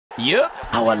Yep,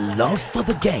 our love for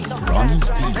the game runs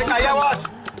deep.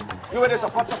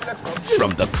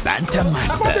 From the banter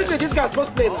masters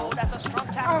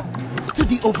to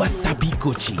the oversabi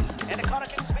coaches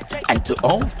and to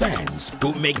all fans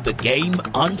who make the game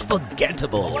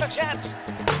unforgettable.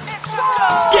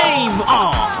 Game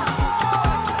on!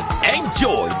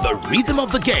 Enjoy the rhythm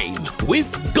of the game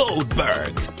with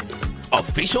Goldberg,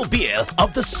 official beer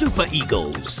of the Super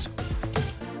Eagles.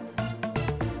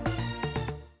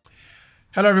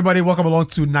 Hello, everybody. Welcome along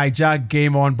to Naija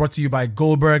Game On, brought to you by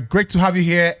Goldberg. Great to have you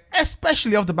here,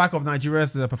 especially off the back of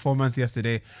Nigeria's performance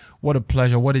yesterday. What a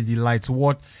pleasure. What a delight.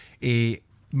 What a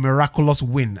miraculous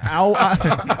win. I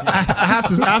have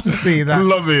to say that.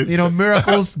 Love it.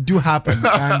 Miracles do happen.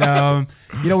 And,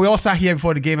 we all sat here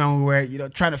before the game and we were,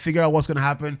 trying to figure out what's going to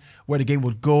happen, where the game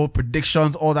would go,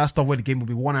 predictions, all that stuff, where the game would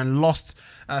be won and lost,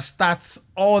 stats,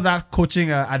 all that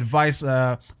coaching advice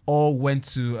all went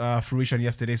to fruition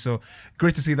yesterday. So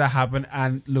great to see that happen.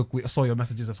 And look, we saw your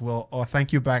messages as well.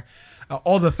 Thank you back.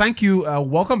 All the thank you,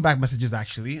 welcome back messages,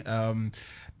 actually.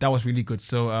 That was really good.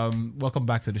 So welcome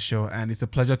back to the show. And it's a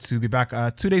pleasure to be back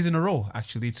 2 days in a row,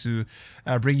 actually, to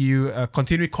bring you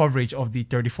continued coverage of the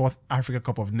 34th Africa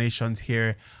Cup of Nations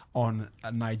here on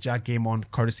Naija Game On,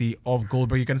 courtesy of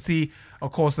Goldberg. You can see,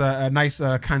 of course, nice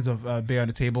cans of beer on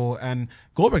the table. And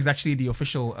Goldberg is actually the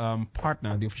official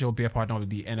partner, the official beer partner of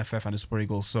the NFF and the Super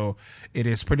Eagles. So it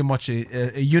is pretty much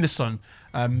a unison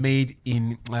made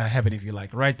in heaven, if you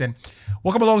like. Right then,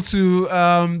 welcome along to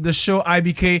the show,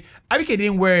 IBK. IBK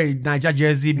didn't wear a Naija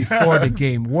jersey before the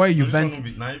game. Where you went?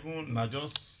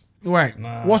 Right.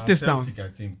 What's this now? I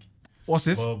think. What's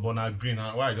this? But not green.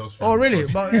 Why just? Oh, really?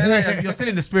 But you're still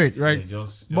in the spirit, right? Yeah,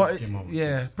 just came out with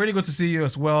this. Pretty good to see you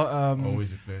as well.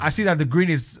 Always a pleasure. I see that the green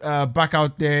is back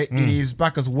out there. It is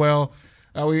back as well.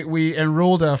 We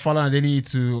enrolled Falan Adeni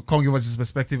to come give us his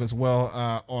perspective as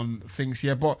well on things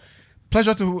here. But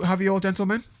pleasure to have you all,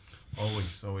 gentlemen.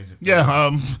 Always a pleasure.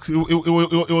 Yeah,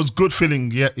 it was good feeling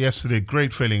yesterday,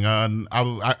 great feeling, and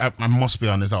I must be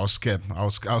honest, I was scared. I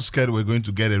was scared we were going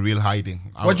to get a real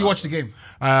hiding. Did you watch the game?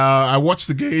 I watched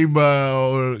the game.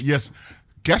 Yes.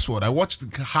 Guess what? I watched the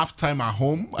halftime at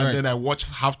home, and then I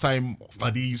watched halftime for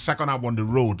the second half on the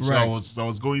road. So I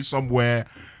was going somewhere.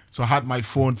 So I had my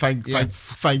phone. Thank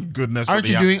goodness. Aren't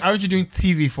you doing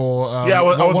TV for? I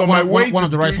was on my way to one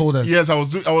of the rights holders. Yes, I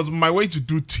was on my way to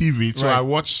do TV. So I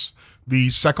watched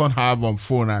the second half on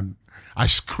phone, and I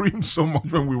screamed so much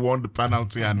when we won the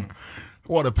penalty. And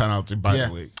what a penalty, by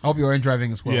the way! I hope you weren't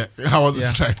driving as well. Yeah, I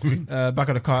wasn't driving. Back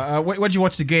of the car. When did you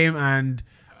watch the game? And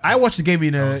I watched the game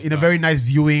in a very nice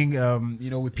viewing.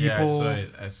 With people. Yeah,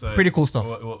 I saw it. Pretty cool stuff.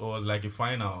 It was like a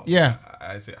final. Yeah,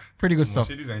 I said pretty good stuff.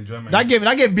 Enjoyment. That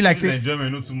game be like saying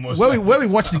enjoyment, not too much. When we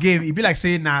watch the game, it'd be like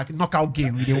saying knockout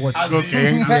game. We didn't watch.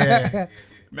 Okay. Yeah.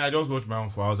 I just watched my own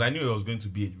 4 hours. I knew it was going to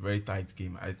be a very tight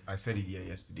game. I said it here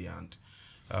yesterday, and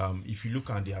if you look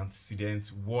at the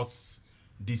antecedents, what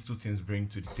these two teams bring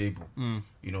to the table,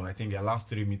 I think their last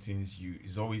 3 meetings,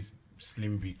 is always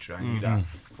slim victory. I knew that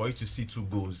for you to see 2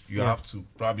 goals, you have to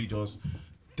probably just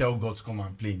tell God to come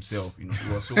and play himself. It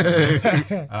was so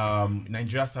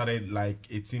Nigeria started like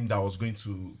a team that was going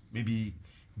to maybe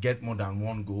get more than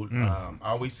 1 goal. I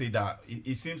always say that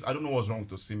it seems, I don't know what's wrong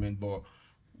with Osimhen, but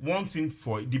one thing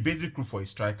for the basic rule for a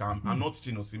striker, I'm not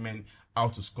teaching Osimhen how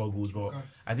to score goals, but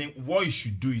I think what you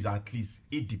should do is at least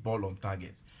hit the ball on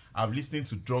target. I've listened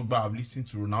to Drogba, I've listened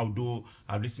to Ronaldo,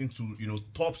 I've listened to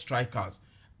top strikers.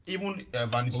 Even Van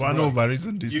Nistelrooy. I know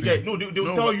Barizon this thing.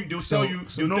 They'll tell you.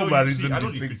 I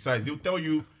don't criticize. They'll tell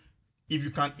you if you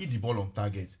can hit the ball on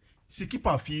target. See,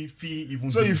 keeper feel even.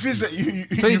 So you feel that you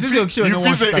feel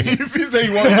that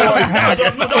you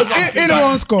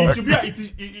want score.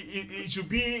 It should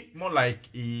be more like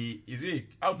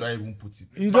how do I even put it?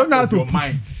 You don't know how to your put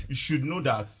mind. it. You should know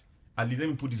that. At least let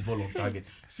me put this ball on target.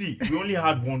 See, we only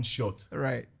had 1 shot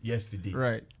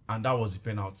yesterday, and that was the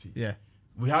penalty. Yeah.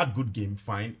 We had good game,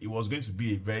 fine. It was going to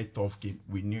be a very tough game.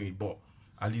 We knew it, but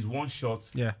at least 1 shot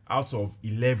out of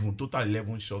 11, total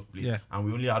 11 shot play, and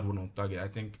we only had 1 on target. I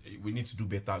think we need to do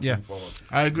better going forward.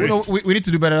 I agree. We need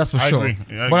to do better, that's for sure.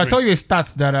 Agree. But I'll tell you a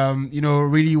stat that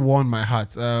really won my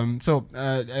heart. So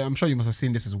I'm sure you must have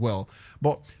seen this as well.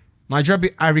 But Nigeria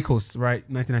beat Ivory Coast, right?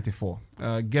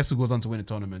 1994. Guess who goes on to win the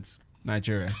tournament?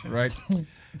 Nigeria, right?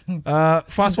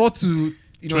 Fast forward to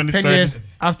 10 years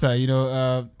after,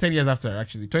 10 years after,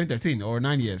 actually, 2013 or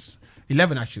 9 years,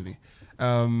 11 actually.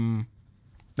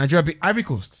 Nigeria beat Ivory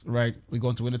Coast, right? We go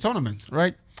on to win the tournament,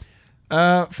 right?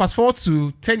 Fast forward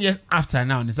to 10 years after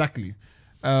now, exactly.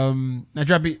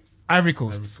 Nigeria beat Ivory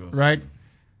Coast, right?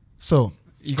 So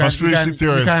Conspiracy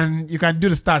theories. You can do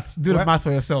the stats, do the math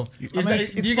for yourself. Do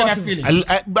you get that feeling?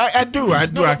 I do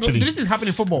actually. This is happening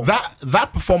in football. That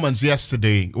performance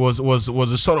yesterday was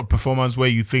a sort of performance where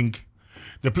you think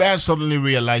the players suddenly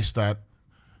realized that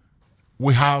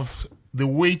we have the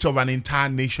weight of an entire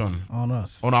nation on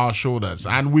us, on our shoulders,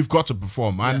 and we've got to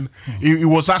perform. And it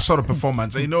was that sort of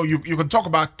performance. You know, you can talk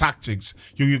about tactics,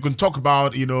 you can talk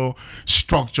about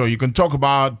structure, you can talk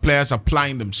about players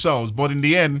applying themselves, but in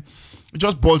the end, it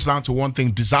just boils down to one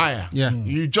thing: desire. Yeah,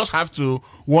 you just have to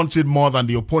want it more than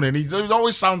the opponent. It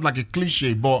always sounds like a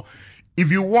cliche, but if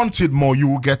you want it more, you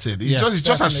will get it. It's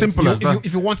just as simple as that.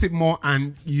 If you want it more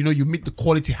and you meet the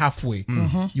quality halfway,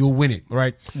 you'll win it,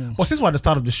 right? But since we're at the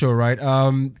start of the show, right?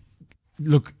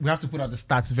 Look, we have to put out the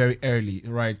stats very early,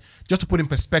 right? Just to put in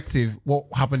perspective what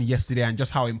happened yesterday and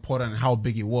just how important and how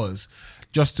big it was,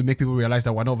 just to make people realize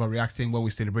that we're not overreacting when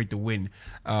we celebrate the win,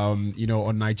 on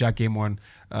Naija game 1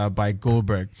 by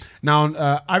Goldberg.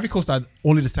 Now, Ivory Coast are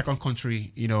only the second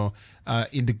country, in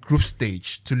the group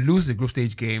stage to lose the group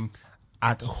stage game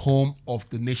at home of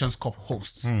the Nations Cup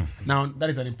hosts. Now,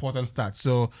 that is an important stat.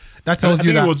 So that tells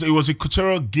you that it was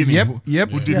Equatorial Guinea who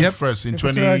did it first in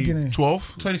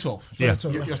 2012. 2012. Yeah.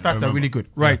 Your stats are really good,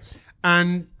 right?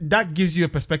 And that gives you a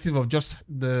perspective of just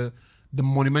the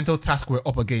monumental task we're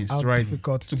up against, How right?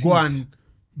 difficult To it go is. and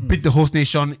beat the host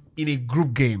nation in a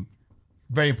group game.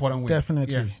 Very important win.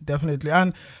 Definitely.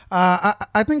 And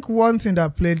I think one thing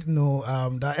that played,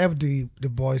 that helped the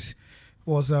boys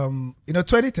was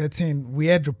 2013 we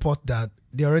had report that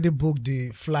they already booked the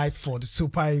flight for the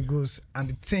Super Eagles and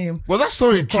the team. Was that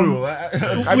story true?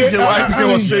 I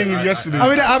was saying it yesterday.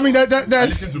 I mean, there's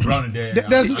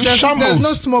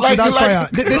no smoke in that fire.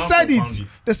 They said it.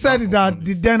 They said that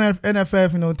the then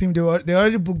NFF team they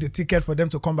already booked the ticket for them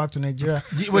to come back to Nigeria.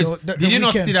 Wait, did you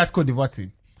not see that Cote d'Ivoire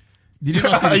team? Did you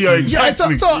not see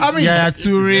exactly. So I mean,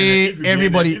 Toure,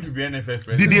 everybody. If you be NFF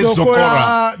Did it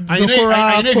Zokora,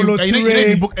 Kolo Toure. Toure.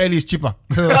 You book early is cheaper.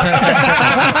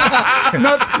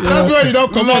 Not when you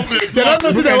don't come out. They don't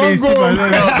know see they won't go.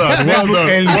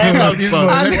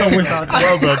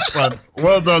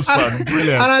 Well done, son.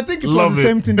 Brilliant. And I think it was the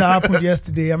same thing that happened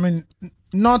yesterday. I mean,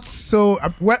 not so.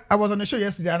 I was on the show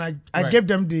yesterday, and I gave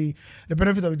them the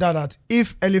benefit of the doubt that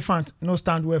if elephant no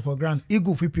stand well for ground,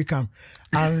 eagle fit pick am.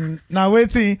 And now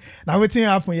waiting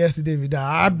happened yesterday with that.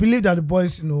 I believe that the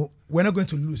boys, we're not going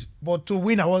to lose, but to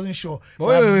win, I wasn't sure.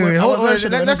 Wait.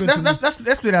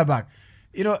 Let's play that back.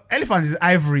 Elephant is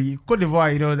ivory. Cote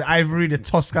d'Ivoire, the ivory, the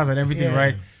Tuscans, and everything,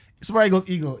 right? Super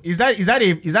Eagle. Was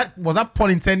that pun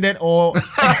intended, or is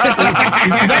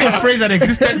that a phrase that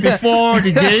existed before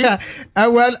the game?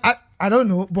 I don't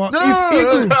know, but No.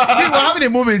 We're having a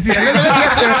moment here.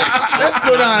 Let's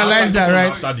slow down and analyze that,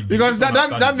 right? Because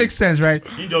that makes sense, right?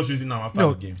 He just reason now after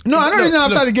the game. No, I don't reason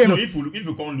after the game. No, if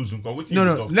you can't lose, what's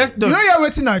Let's do. You're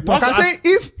waiting now. Talk. I say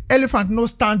if elephant no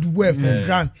stand well for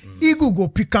ground, eagle go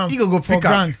pick am. Eagle go pick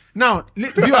am. Now,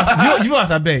 viewers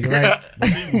are beg, right?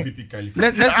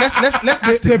 Let's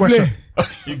ask the question.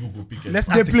 Let's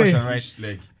ask the question,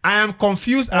 right? I am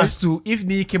confused as to if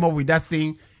Nee came up with that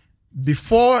thing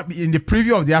before in the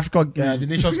preview of the Africa the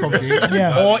Nations Cup game,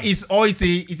 or it's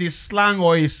a slang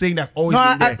or a saying that's always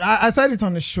been there. I said it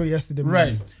on the show yesterday,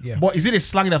 right? Yeah, but is it a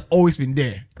slang that's always been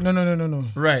there? No.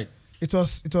 Right. It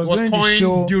was during the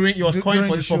show. It was coined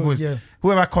for this purpose. Yeah.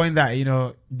 Whoever coined that,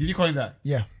 did you coin that?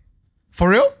 Yeah. For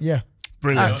real? Yeah.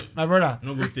 Brilliant. My brother.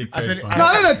 No go take I said, credit. No,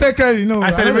 I don't take credit. No,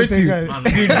 I celebrate you.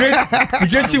 The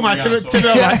great Chima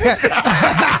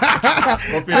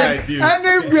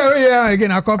Anywhere again,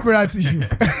 a copyright issue.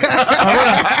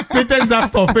 Patents that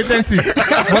stuff. Patent it.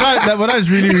 But that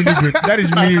is really, really good. That is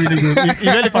really, really good.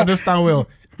 Even if I don't stand well,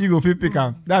 you go feel pick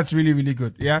up. That's really, really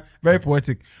good. Yeah, very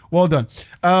poetic. Well done.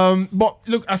 But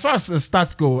look, as far as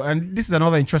stats go, and this is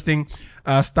another interesting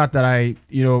stat that I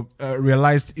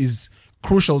realized is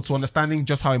crucial to understanding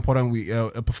just how important we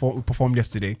performed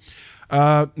yesterday.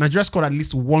 Nigeria scored at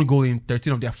least one goal in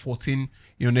 13 of their 14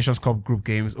 Nations Cup group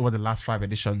games over the last 5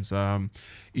 editions. And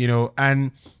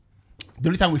the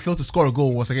only time we failed to score a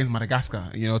goal was against Madagascar,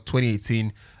 2018,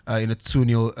 in a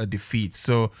 2-0 defeat.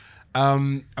 So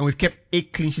and we've kept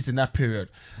 8 clean sheets in that period.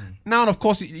 Now, of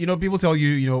course, people tell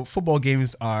you, football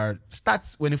games are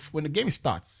stats. When the game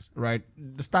starts, right,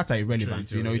 the stats are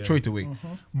irrelevant. You throw it away.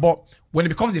 But when it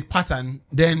becomes a pattern,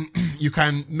 then you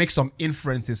can make some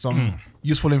inferences, some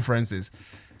useful inferences.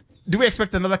 Do we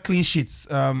expect another clean sheets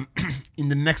in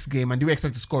the next game, and do we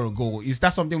expect to score a goal? Is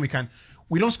that something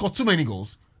we don't score too many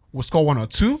goals, we'll score 1 or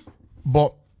 2,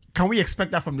 but can we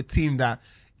expect that from the team that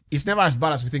it's never as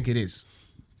bad as we think it is?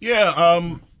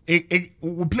 Yeah,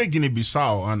 we play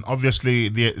Guinea-Bissau, and obviously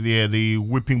they're the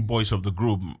whipping boys of the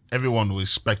group. Everyone will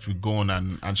expect we go on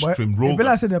and stream roll.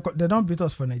 Bella said they don't beat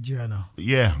us for Nigeria now.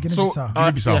 Yeah. Guinea-Bissau.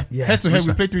 Guinea-Bissau. Yeah. Head to head,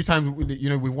 we played 3 times.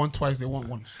 We won twice. They won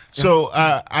once. So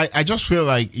I just feel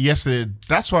like yesterday.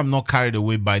 That's why I'm not carried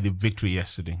away by the victory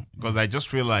yesterday, because I just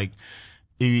feel like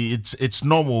it's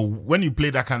normal when you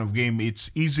play that kind of game.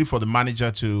 It's easy for the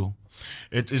manager to.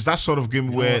 It's that sort of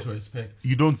game where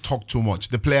you don't talk too much.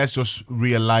 The players just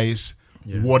realize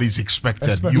what is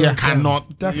expected. You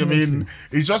cannot. Definitely. I mean,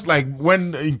 it's just like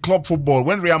when in club football,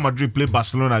 when Real Madrid play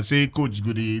Barcelona, say, "Coach,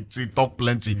 good, talk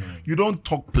plenty." You don't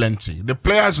talk plenty. The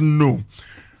players know.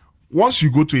 Once you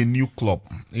go to a new club,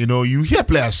 you hear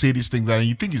players say these things and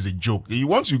you think it's a joke.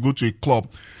 Once you go to a club,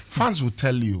 fans will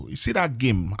tell you. You see that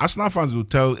game, Arsenal fans will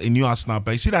tell a new Arsenal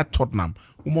player, you see that Tottenham,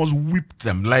 we must whip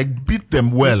them, like beat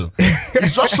them well.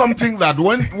 It's just something that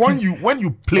when you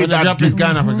play that Nigeria plays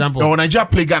Ghana, for example. or Nigeria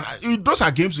play Ghana, those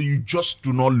are games that you just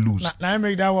do not lose. Now I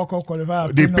make that World Cup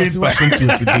qualifier. They paid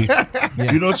percentage today.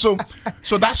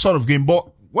 So that sort of game. But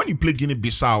when you play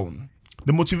Guinea-Bissau,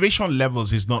 the motivation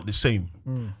levels is not the same.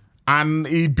 And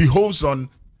it behoves on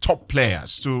top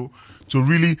players to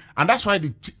really, and that's why the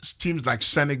teams like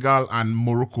Senegal and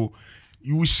Morocco,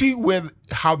 you will see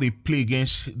how they play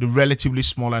against the relatively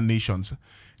smaller nations.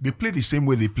 They play the same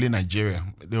way they play Nigeria.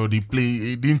 They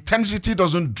play, the intensity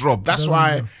doesn't drop. That's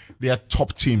why they are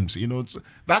top teams.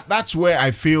 That's where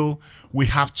I feel we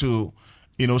have to,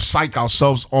 psych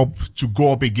ourselves up to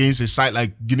go up against a side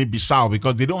like Guinea-Bissau,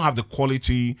 because they don't have the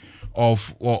quality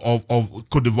of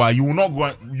Cote d'Ivoire. You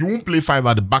won't play 5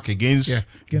 at the back against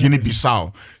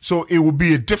Guinea-Bissau. So it will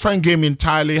be a different game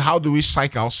entirely. How do we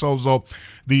psych ourselves up?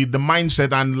 The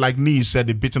mindset, and like Nee said,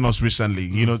 they've beaten us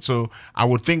recently. So I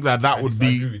would think that would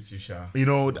be. With you, Sha.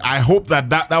 I hope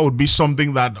that would be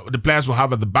something that the players will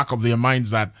have at the back of their minds,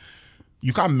 that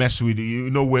you can't mess with.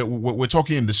 We're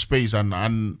talking in the space,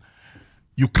 and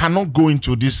you cannot go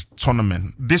into this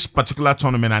particular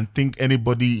tournament, and think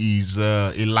anybody is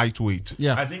a lightweight.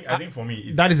 Yeah, I think for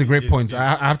me that is a great point.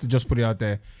 I have to just put it out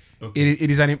there. Okay.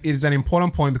 It is an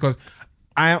important point, because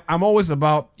I'm always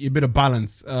about a bit of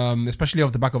balance, especially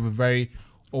off the back of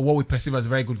what we perceive as a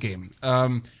very good game.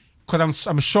 Because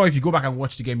I'm sure if you go back and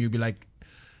watch the game, you'll be like,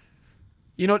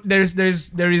 there is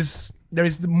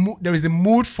a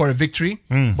mood for a victory,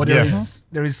 but there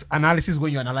is analysis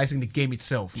when you're analyzing the game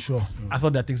itself. Sure. I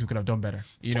thought there are things we could have done better.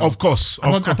 Of course.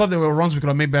 I thought there were runs we could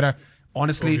have made better.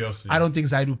 Honestly, Obviously. I don't think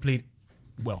Zaidu played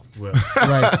well.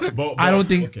 Right. but I don't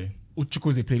think okay.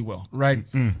 Uchukwueze played well. Right.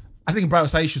 I think Brian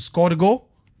Osai should score the goal,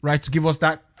 right, to give us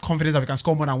that confidence that we can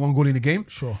score more than 1 goal in the game.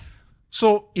 Sure.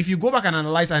 So if you go back and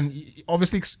analyze, and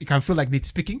obviously it can feel like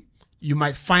nitpicking, you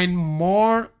might find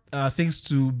more things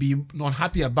to be not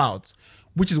happy about,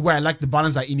 which is where I like the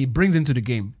balance that Ini brings into the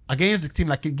game. Against a team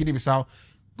like Guinea-Bissau,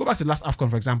 go back to the last AFCON,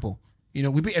 for example.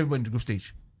 We beat everybody in the group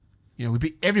stage. We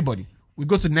beat everybody. We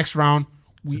go to the next round.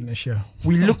 We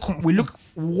look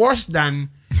worse than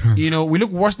we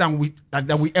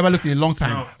ever looked in a long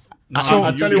time. So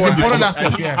I'll tell you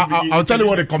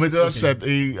what the commentator said.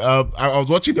 I was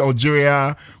watching the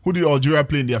Algeria. Who did Algeria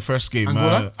play in their first game?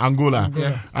 Angola.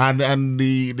 Yeah. And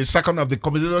the second half, the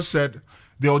commentator said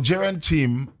the Algerian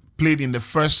team played in the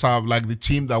first half like the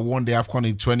team that won the AFCON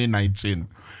in 2019.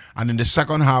 And in the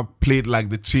second half, played like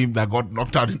the team that got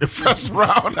knocked out in the first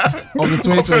round of the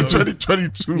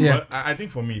 2022. Yeah. But I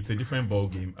think for me, it's a different ball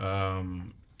game.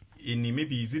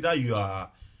 Maybe it's either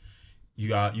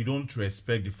you don't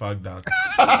respect the fact that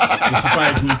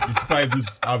the Super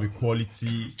Eagles have a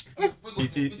quality.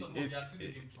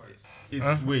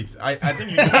 Wait, I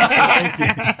think you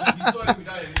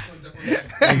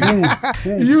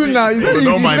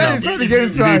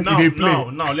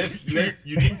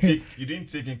you didn't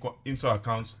take into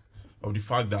account of the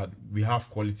fact that we have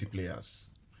quality players.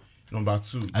 Number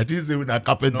 2, I didn't say with that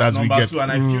carpenters we get. Number 2,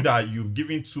 and I feel that you've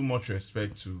given too much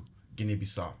respect to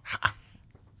Guinea-Bissau.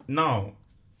 Now,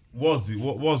 what's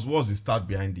the start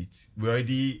behind it? We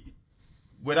already,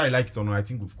 whether I like it or not, I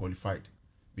think we've qualified,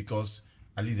 because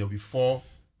at least there'll be 4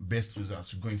 best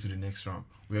losers going to the next round.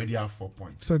 We already have 4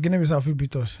 points. So Guinea-Bissau will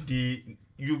beat us.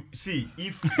 You see,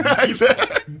 if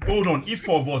hold on, if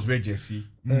 4 of us were Jesse,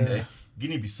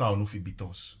 Guinea-Bissau no fit beat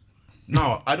us.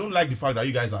 Now, I don't like the fact that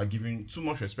you guys are giving too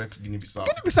much respect to Guinea-Bissau.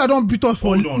 Guinea-Bissau don't beat us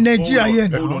for Nigeria.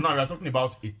 Hold on, now we are talking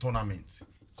about a tournament,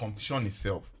 competition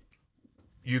itself.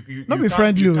 You not be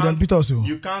friendly with them beat us.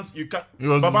 You can't.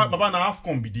 Baba na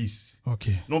AFCON be this.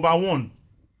 Okay. Number 1.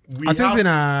 I think it's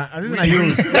a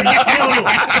Euros.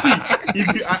 See,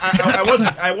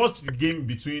 I watched the game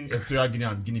between Equatorial Guinea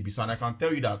and Guinea-Bissau, and I can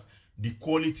tell you that the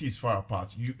quality is far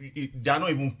apart. They are not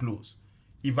even close.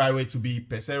 if I were to be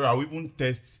Pesero, I would even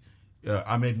test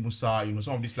Ahmed Musa,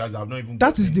 some of these players that have not even.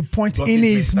 That is the point Ine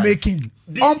is making.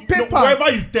 On paper, wherever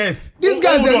you test, these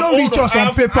guys they don't reach us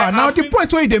on paper. Now the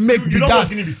point where they make be that.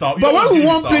 But when we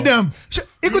won't play them,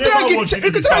 Equatorial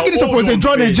Guinea supposed to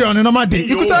draw Nigeria on a normal day.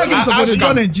 Equatorial Guinea supposed to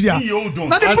draw Nigeria.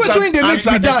 Now the point where they make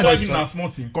be that.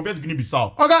 Compared to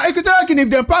Guinea-Bissau. Okay, Equatorial Guinea, if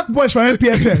they pack boys from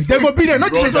MPFL, they go beat them.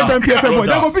 Not just the MPFL boys,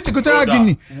 they go beat Equatorial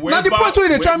Guinea. Now the point where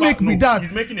they try make be that.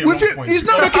 He's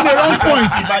not making a wrong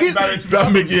point.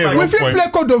 We feel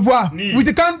play Cote d'Ivoire with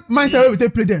the kind mindset where we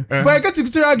play them. But I get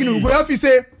Equatorial Guinea, we have to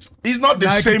say. It's not the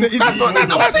same. That's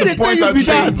the point I'm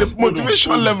saying. The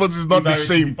motivation levels is not the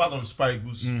same. Part of the Super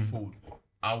Eagles fold.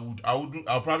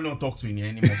 I'll probably not talk to Ini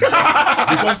anymore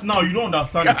because now you don't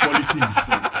understand the quality in the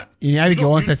team. Ini Abike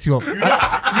won't set you up.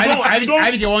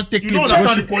 Abike won't take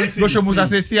clips. Go show Musa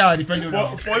say, see how I defend you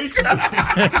now. For you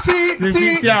to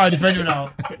see how I defend you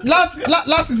now.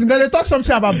 Last season, they talk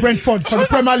something about Brentford from the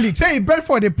Premier League. Say if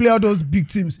Brentford they play all those big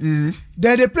teams,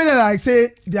 then they play them like say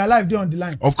their life they on the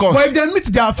line. Of course. But if they meet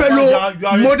their fellow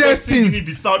modest teams,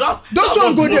 those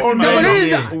ones go there.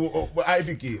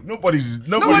 IBK, nobody's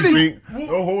saying.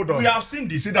 Oh, hold on. We have seen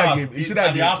this. See that game. You see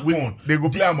that game. They go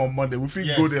play them on Monday. We think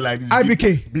go there like this.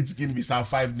 IBK beat Guinea-Bissau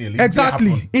 5-0.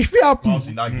 Exactly. If it happens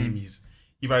in that game is,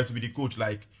 if I were to be the coach,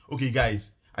 like, okay,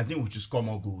 guys, I think we should score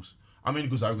more goals. How many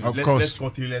goals are we going to? Let's score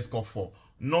 3. Let's score 4.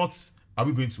 Not. Are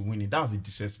we going to win it? That's a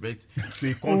disrespect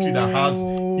to a country that has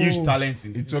huge talent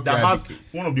that has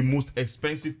one of the most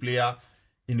expensive player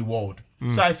in the world.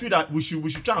 So I feel that we should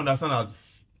try to understand that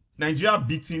Nigeria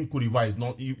beating Cote d'Ivoire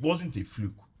it wasn't a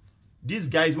fluke. These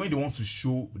guys, when they want to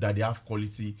show that they have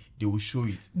quality, they will show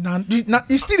it. Now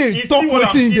it's still a talk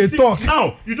quality they talk.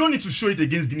 Now you don't need to show it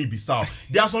against Guinea-Bissau.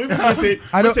 There are some people who say,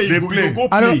 I don't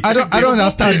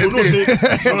understand.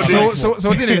 So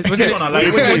what did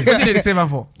they save him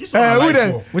for?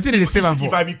 What did they save him for?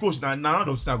 If I be coach, now none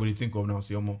of I'm going to think of now.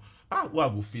 Say, who I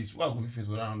go face with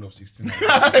that round of 16?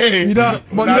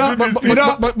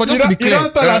 But just to be clear, you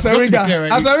don't tell as a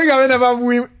winger will never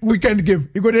win weekend game.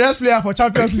 You go the next player for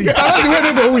Champions League. Champions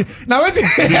League they go win. Now wait.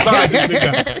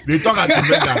 They talk as a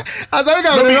winger. As a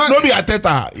winger, no be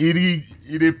Ateta.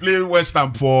 He play West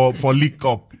Ham for League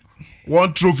Cup.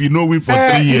 One trophy, no win for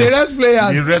 3 years.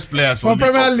 The rest players for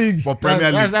Premier League. For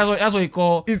Premier League. That's what you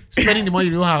call spending the money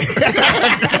you don't have.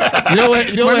 you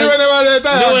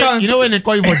know when they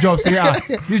call you for jobs, say,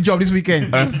 this job this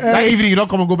weekend. That evening you don't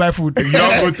come and go buy food. You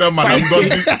don't go tell Madam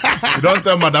Gozi. You don't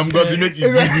tell Madam Gozi make it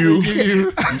give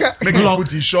you make it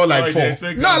put his show like 4.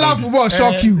 No allow football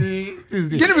shock you.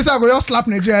 Guinea-Bissau go just slap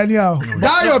Nigeria anyhow.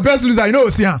 That your best loser, you know,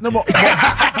 Ocean. No.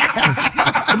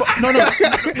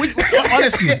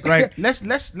 Honestly, right? Let's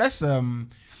I mean,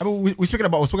 we're speaking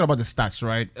about the stats,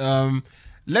 right?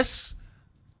 Let's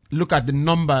look at the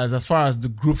numbers as far as the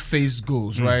group phase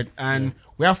goes, right? And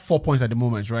we have 4 points at the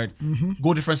moment, right?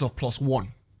 Goal difference of +1,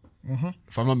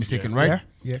 if I'm not mistaken, right?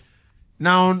 Yeah.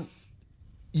 Now,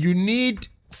 you need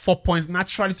 4 points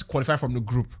naturally to qualify from the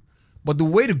group, but the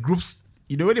way the groups,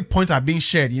 the way the points are being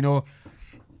shared,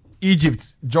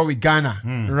 Egypt, draw with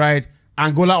Ghana, right?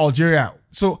 Angola, Algeria.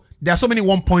 So there are so many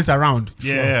 1 points around.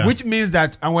 Which means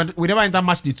that and when we never enter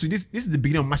match day 2, this is the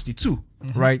beginning of match day 2,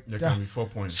 right? There can be 4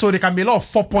 points. So there can be a lot of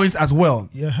 4 points as well.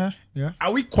 Yeah.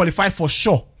 Are we qualified for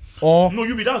sure? Or no,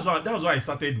 that's why I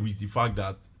started with the fact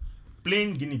that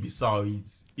playing Guinea-Bissau,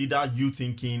 it's either you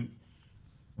thinking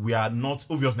we are not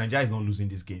obvious, Nigeria is not losing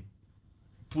this game.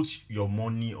 Put your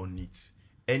money on it.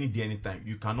 Any day, anytime.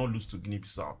 You cannot lose to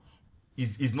Guinea-Bissau.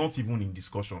 Is not even in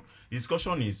discussion. The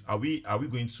discussion is are we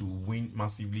going to win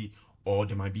massively or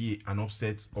there might be an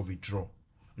upset of a draw.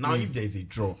 Now if there is a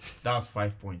draw, that's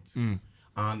 5 points. And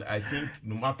I think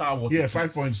no matter what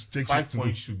 5 points takes 5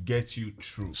 points should get you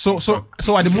through. So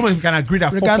at the moment we can agree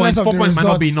that 4 points might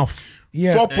not be enough.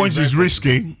 4 points is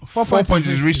risky. 4 points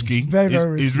is risky. Very,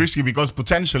 very risky. It's risky because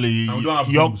potentially we don't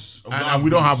have goals. We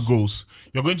don't have goals.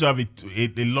 You're going to have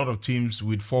a lot of teams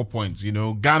with 4 points.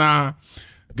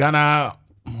 Ghana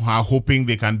are hoping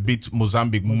they can beat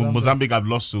Mozambique. Mozambique have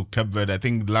lost to Cape Verde. I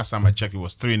think the last time I checked it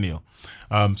was 3-0.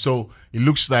 So it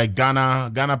looks like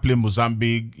Ghana play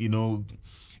Mozambique. A 1-0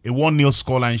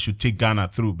 scoreline should take Ghana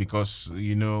through because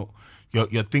you're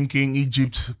thinking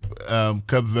Egypt,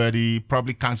 Cape Verde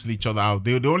probably cancel each other out.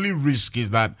 The only risk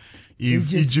is that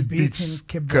if Egypt beats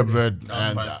Cape Verde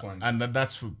and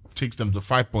that's takes them to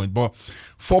 5 points, but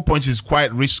 4 points is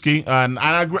quite risky. And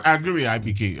I agree with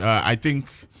IBK. I think,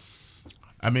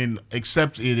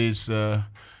 except it is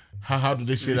how do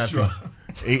they say that?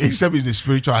 Except it's a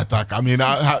spiritual attack.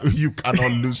 You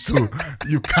cannot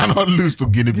lose to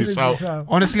Guinea-Bissau.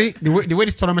 Honestly, the way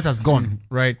this tournament has gone,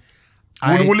 right?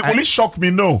 Will it shock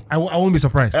me? No. I won't be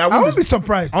surprised. I won't be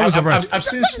surprised. I've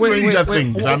seen stranger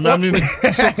things. I mean,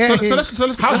 So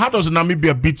let's how does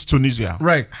Namibia beat Tunisia?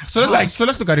 right. So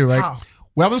let's look at it. Right. How?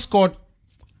 We haven't scored.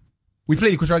 We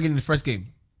played Equatorial Guinea in the first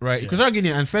game, right? Equatorial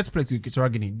Guinea and first play to Equatorial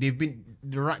Guinea. They've been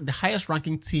the highest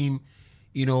ranking team,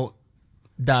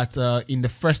 that in the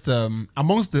first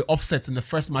amongst the upsets in the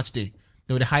first match day.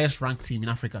 They were the highest ranked team in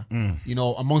Africa,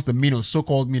 amongst the minnows,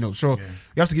 so-called minnows. So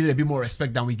you have to give them a bit more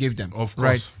respect than we gave them. Of course.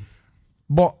 Right?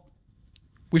 But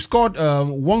we scored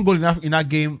one goal in that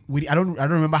game. I don't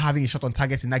remember having a shot on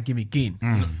target in that game again.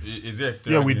 Is it?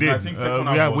 Yeah, we did. I think second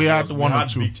half we had one or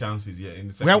two big chances. Yeah, in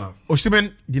the second half.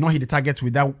 Osimhen did not hit the target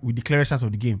with the clearest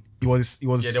of the game. It was.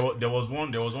 Yeah, there was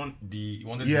one. He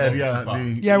wanted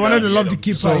to I wanted to lob the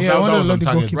keeper. I wanted to lob the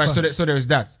goalkeeper. Right. So there is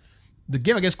that. The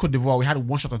game against Cote d'Ivoire, we had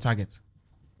one shot on target,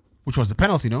 which was the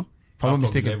penalty. No, if I'm not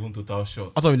mistaken. 11 total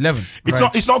shots. Out of 11.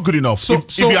 It's not good enough.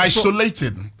 If you're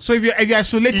isolated. So if you're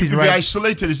isolated, if you're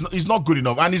isolated, it's not good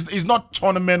enough, and it's not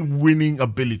tournament winning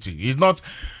ability. It's not.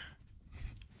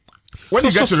 When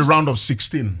you get to the round of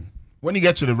 16,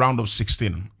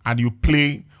 and you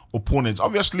play opponents,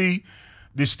 obviously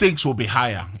the stakes will be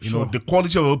higher. The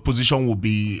quality of the opposition will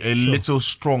be a little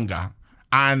stronger,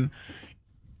 and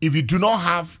if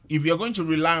you're going to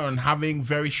rely on having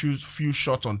very few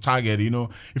shots on target, it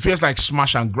feels like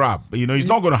smash and grab. It's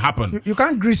not going to happen. You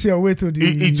can't grease your way to the.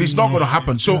 It's not going to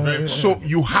happen. So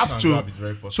you have to.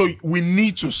 So we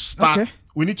need to start. Okay.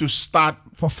 We need to start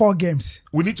for 4 games.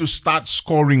 We need to start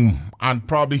scoring and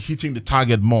probably hitting the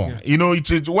target more.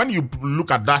 It's when you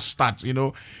look at that stat,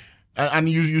 and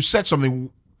you said something.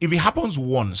 If it happens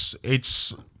once,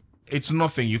 it's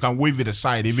nothing. You can wave it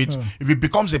aside. If it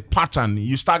becomes a pattern,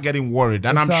 you start getting worried.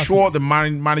 And I'm sure the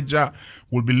manager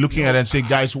will be looking at it and say,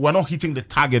 guys, we're not hitting the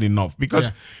target enough.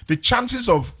 Because the chances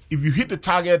of, if you hit the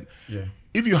target,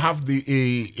 if you have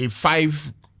a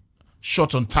 5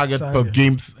 shot on target per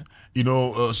game,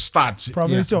 start,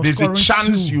 there's a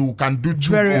chance you can do 2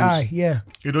 very goals. High,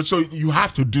 so you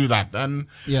have to do that. And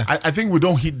I think we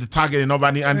don't hit the target enough.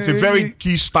 And it's a very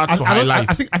key stat to highlight.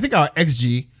 I think our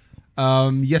XG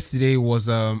yesterday was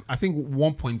I think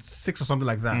 1.6 or something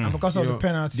like that, and because of the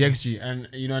penalty, the XG,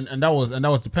 and that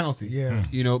was the penalty.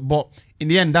 But in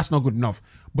the end, that's not good enough.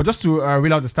 But just to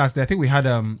read out the stats there, I think we had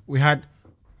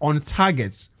on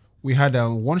targets, we had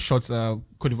 1 shot. Cote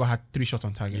d'Ivoire had 3 shots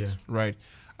on target, right?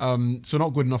 So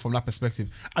not good enough from that perspective.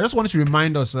 I just wanted to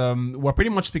remind us, we're pretty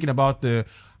much speaking about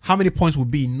how many points would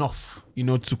be enough,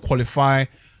 to qualify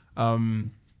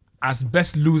as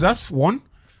best losers, 1.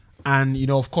 And,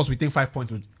 of course, we think 5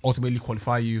 points would ultimately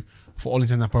qualify you for all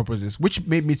intents and purposes, which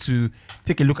made me to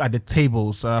take a look at the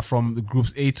tables from the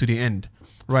groups A to the end,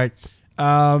 right?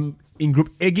 In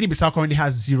Group A, Guinea-Bissau currently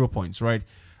has 0 points, right?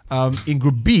 In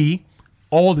Group B,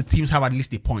 all the teams have at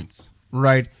least a point,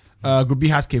 right? Group B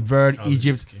has Cape Verde,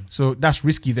 Egypt, so that's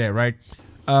risky there, right?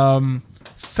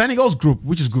 Senegal's group,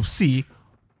 which is Group C,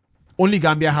 only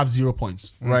Gambia have 0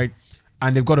 points, right?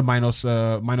 And they've got a minus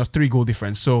 3 goal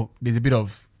difference, so there's a bit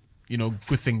of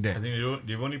good thing there. I think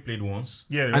they've only played once.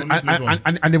 Yeah,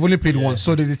 and they've only played once,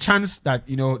 so there's a chance that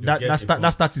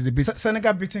that stat is a bit.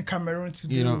 Senegal beating Cameroon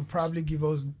to probably give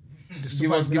us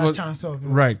the chance of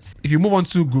right. If you move on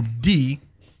to Group D,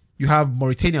 you have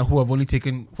Mauritania who have not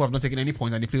taken any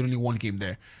points, and they played only 1 game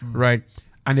there, right?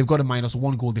 And they've got a minus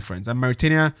 1 goal difference, and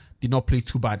Mauritania did not play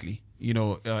too badly. In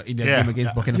their game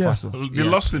against Burkina Faso. They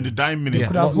lost in the dying minute.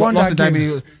 Could have won that game.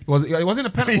 It wasn't a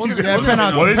penalty. It wasn't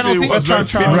a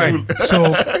penalty. Right.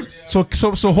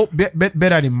 So bear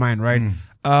that in mind, right?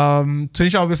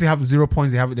 Tunisia obviously have 0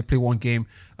 points. They play 1 game.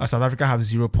 South Africa have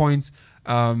 0 points.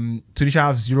 Tunisia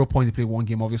have 0 points. They play 1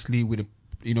 game, obviously, with a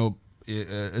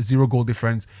 0 goal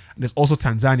difference. And there's also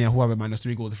Tanzania who have a minus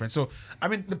 3 goal difference. So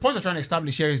the point I'm trying to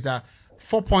establish here is that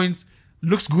 4 points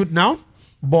looks good now.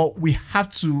 But we have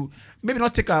to maybe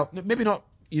not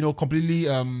completely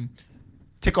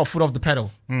take our foot off the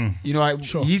pedal.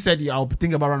 He said I'll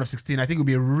think about round of 16. I think it would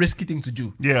be a risky thing to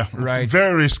do. Yeah, right.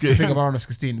 Very risky to think about round of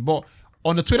 16. But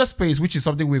on the Twitter space, which is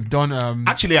something we've done.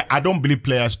 Actually, I don't believe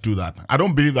players do that. I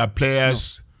don't believe that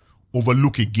players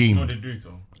overlook a game. No, they do it.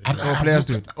 All players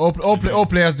do it. All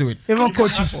players do it. Even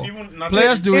coaches.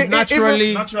 Players do it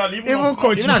naturally. Even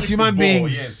coaches. Even as human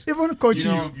beings. Even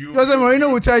coaches. Jose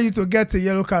Mourinho will tell you to get a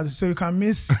yellow card so you can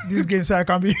miss this game so it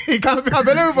can be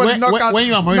available for the knockout. When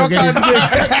you are Mourinho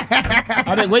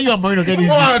getting when you are Mourinho getting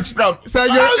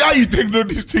how you take note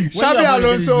these things? Xabi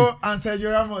Alonso and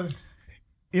Sergio Ramos.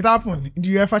 It happened in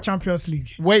the UEFA Champions League.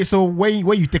 Wait, so where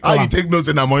you take how you take notes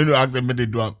and Mourinho ask them when they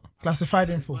do it? Classified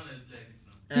info.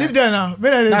 Leave there now.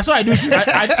 That's why I do.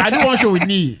 I do one show with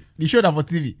me. The show that for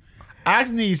TV. I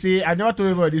asked me, say, I never told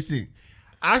him about this thing.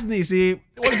 I asked me, say,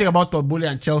 what do you think about Todd Bowley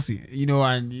and Chelsea? You know,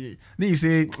 and then he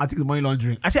say, I think it's money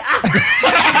laundering. I said, How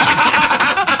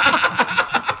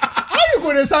you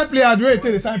go to sign player? Do you take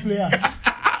the sign player?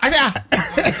 I said,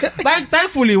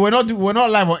 thankfully, we're not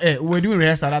live on air. We're doing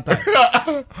rehearsal at that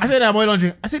time. I said, I'm money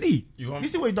laundering. I said, this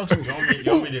is what you talk to. You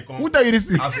want me to come? Who tell you this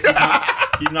thing?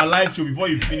 In a live show, before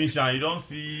you finish and you don't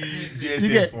see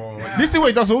DSS for... This is what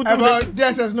you talk to. About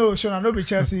DSS, no, Shona, no be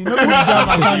Chelsea. No be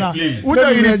Jamata. Who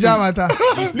tell you this thing? Jamata.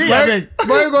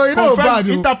 Boy, go, you know bad.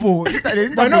 Interpol.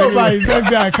 I know bad. If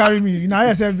FBI carry me, now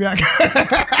yes, FBI.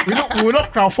 We will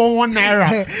not crowd for 1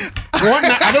 naira.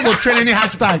 I don't go train any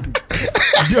hashtag.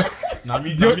 Now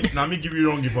me give you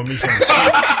wrong information.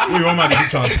 You want me to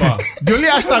transfer? The only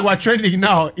hashtag we're trending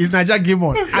now is Naija Game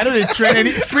On. I don't train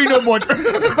any free nobody,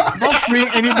 not free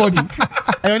anybody.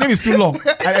 And your name is too long.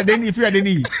 And then if you had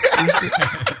any,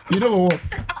 you don't go work.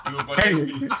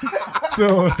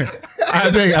 So I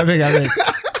beg.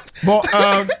 But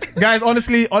guys,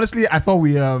 honestly, I thought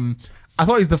it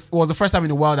was the first time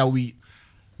in a while that we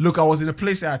look. I was in a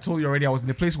place that I told you already. I was in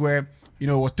a place where it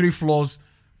was 3 floors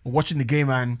watching the game,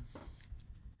 and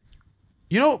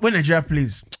when Nigeria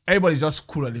plays, everybody's just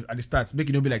cool at the starts. Make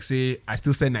it be like, say, I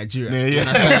still say Nigeria.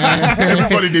 Yeah.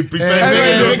 Everybody they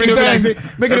pretend.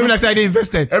 Make it be like, say, I didn't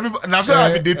invested. That's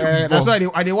why that's why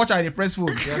they watch how they press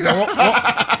phone.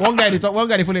 One guy they follow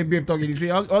him babe talking. He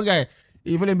say, one guy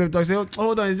he follow him babe talk. Say, oh,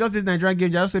 hold on, it's just this Nigerian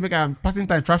game. Just say, make I'm passing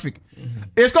time traffic.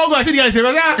 It's called go. I see the guy say,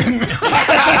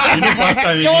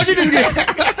 you're watching this game.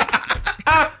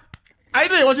 I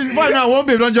know you're watching this. But now one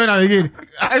babe don't join us again.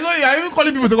 I saw you. I even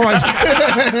calling people to come and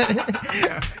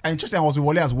and interesting, I was with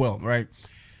Wale as well, right?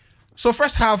 So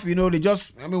first half, they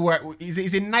just,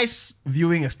 it's a nice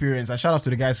viewing experience. And shout out to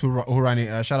the guys who ran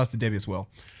it. Shout out to Debbie as well.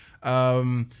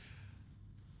 So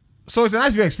it's a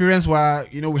nice viewing experience where,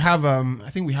 we have, I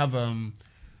think we have,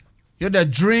 the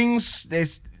drinks,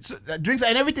 there's drinks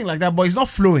and everything like that, but it's not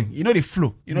flowing. They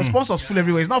flow. Sponsors full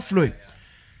everywhere. It's not flowing.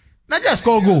 Nigeria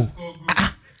score goal.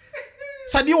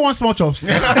 So do you want small chops? Do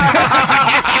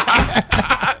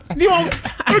you want...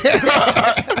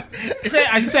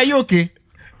 I say, are you okay?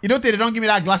 They don't give me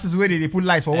that glasses where they put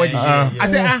lights for wedding. I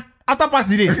say, after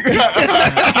party day. They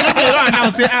don't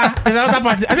announce, say, there's another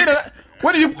party. I said,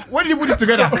 when did you put this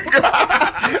together?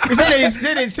 He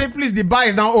said, they say, please, the bar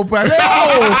is now open. I said,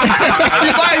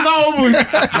 the bar is now open. You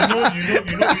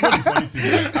know the funny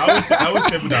thing. I always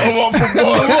tell people that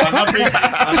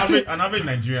an average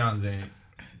Nigerians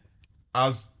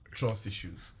has trust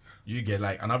issues. You get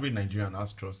like an average Nigerian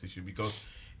has trust issues because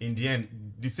in the end,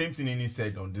 the same thing Nini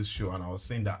said on this show, and I was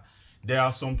saying that there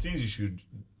are some times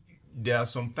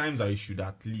that you should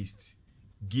at least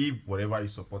give whatever you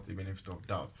support the benefit of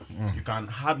doubt. You can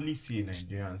hardly see a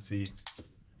Nigerian say,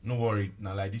 no worry,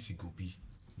 now like this it could be.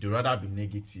 They rather be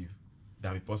negative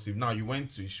than be positive. Now you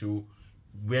went to a show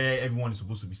where everyone is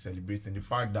supposed to be celebrating the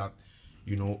fact that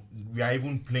we are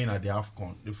even playing at the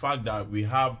AFCON, the fact that we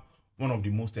have one of the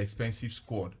most expensive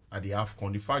squad at the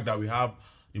AFCON, the fact that we have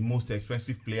the most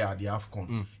expensive player at the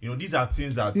AFCON. These are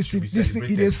things that should be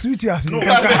celebrated. It is sweet you as no,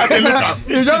 it's just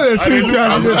a sweet you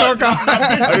as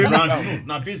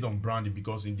now based on branding,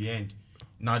 because in the end,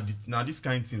 now this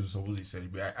kind of things we're supposed to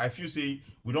celebrate. I feel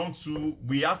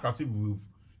we act as if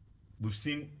we've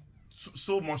seen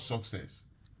so much success.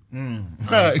 And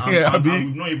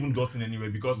we've not even gotten anywhere,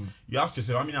 because you ask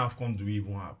yourself, how many AFCON do we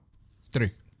even have?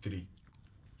 3.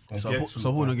 So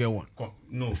who don't get one?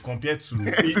 Compared to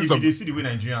if they see the way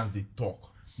Nigerians they talk,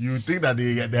 you think that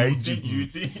they're Egypt. You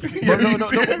think?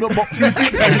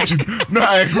 No,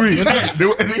 I agree. You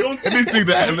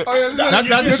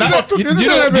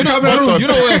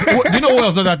know what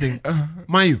else does that thing?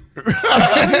 Man you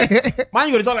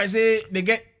they talk like say they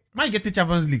get the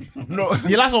Champions League. No,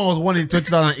 the last one was won in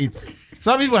 2008.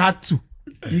 Some people had 2.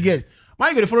 You get. Man,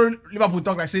 you go to follow Liverpool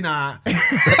talk like saying,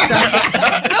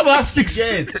 Liverpool has 6.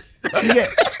 Yes. Yeah.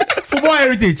 Football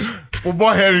heritage.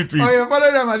 Oh, you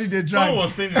follow them and they drag. Someone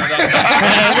was saying that.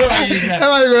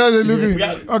 Everybody go down and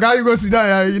look. Okay, you go sit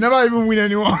down. You never even win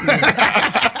anyone.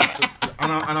 and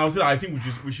I was saying, I think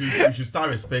we should start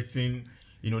respecting,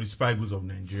 the spy goods of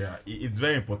Nigeria. It's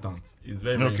very important. It's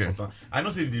very important. I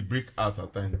know say they break out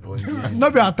at times, but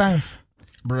not be at times.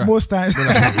 Bruh. Most times.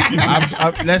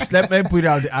 Let me put it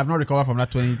out. I've not recovered from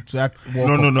that 20 to that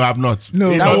World Cup. No, I've not.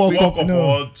 No, that World Cup.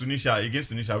 Or Tunisia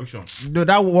against Tunisia. Which one? No,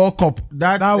 that World Cup.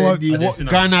 Ghana game.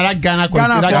 Ghana,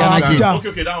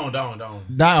 Okay, that one.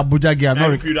 That Abuja game.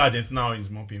 I feel that Argentina is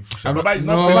more painful. No, it's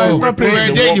not painful.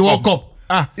 We're in the World Cup.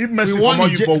 If Messi we won come on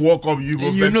the you for World Cup, you go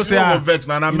you vex. know, You say, go vex.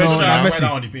 Now you know, Messi. nah, I went Messi.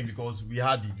 down on the pain because we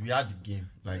had the game.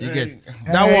 Like You get Eh,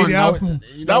 that one. it happen.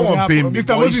 That one pain me.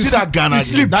 Victor But you Moses see that Ghana he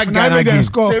sleep. game. That Now Ghana make them game.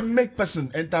 score. Say make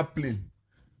person enter plane.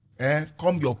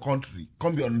 Come your country.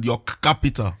 Come your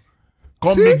capital.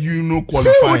 Come See? make you know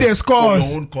qualify See who they for scores.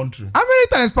 your own country. How many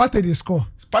times Partey they score?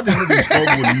 Part of the score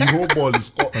goal, the whole ball is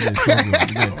scored.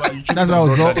 That's why I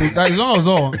was all. That is not was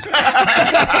all.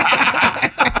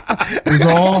 It's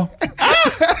all.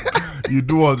 You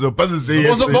do what the person say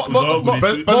yes.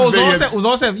 Was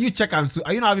also you check and see,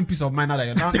 are you not having peace of mind now that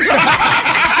you're not?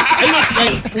 Are you not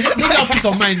like you don't have peace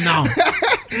of mind now?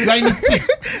 You are in the thick.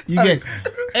 You get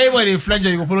everybody in French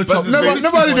you go follow chop. Nobody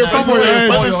they come for your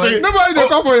head. Nobody they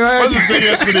come for your head. Person say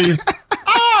yesterday.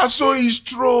 So it's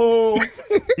true.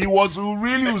 It was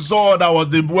really Uzor that was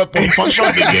the weapon functioned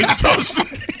against us.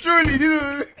 Truly,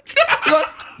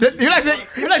 You like say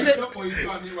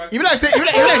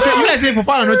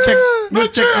Fofana no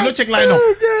check lineup.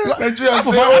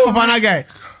 Fofana guy.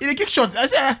 In a kick shot, I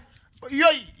say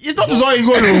it's not Uzor in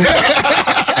goal.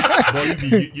 But do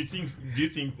you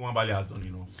think Nwabali has done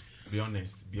enough? Be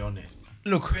honest.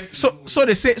 Look, so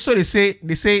they say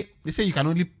you can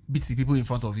only beat the people in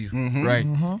front of you, right?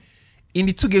 In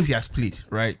the 2 games he has played,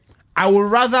 right? I would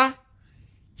rather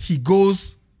he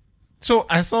goes. So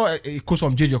I saw a quote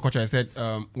from JJ Okocha. I said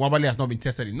Nwabali has not been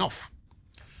tested enough.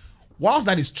 Whilst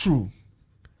that is true,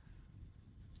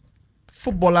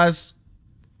 footballers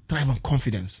thrive on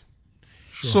confidence.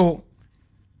 Sure. So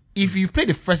if you play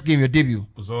the first game, your debut,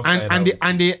 and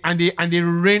they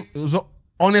reign.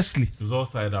 Honestly,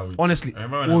 honestly,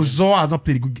 Uzor has not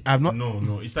played good. I have not.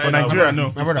 No. It started For Nigeria, no.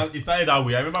 It started that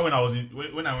way. I remember when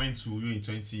I went to you in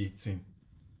 2018.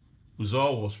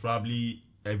 Uzor was probably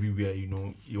everywhere. You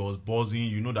know, he was buzzing.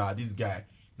 You know that this guy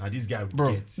will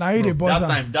get. Now he the buzzer.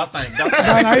 That time.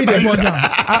 Now he the buzzer.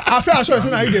 I feel sure it's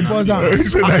not he the buzzer. Now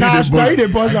he the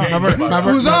buzzer.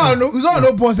 Uzor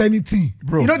no buzz anything,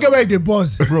 bro. You don't get where he the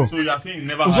buzz, bro. So you are saying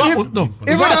never. Even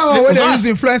that one where they use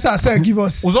influencer say give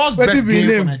us. Uzor's best game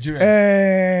for Nigeria.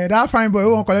 That fine boy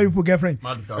who won't collect people girlfriend.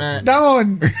 That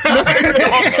one.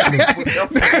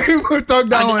 People talk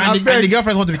that one. And the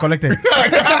girlfriends want to be collected.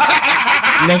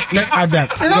 Let's add that.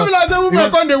 You know, like the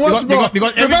women come they watch ball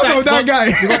because of that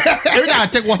guy. Every time I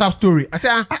check WhatsApp story, I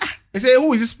say, they say,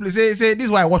 who is this place? They say, this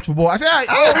is why I watch football. I say,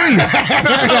 oh, really?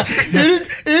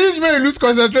 It is when you lose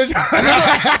concentration.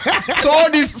 so all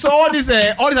this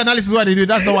analysis what they do,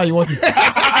 that's not why you want it.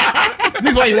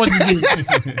 This is why you want the game.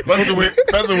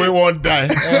 That's the way one die.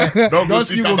 Don't go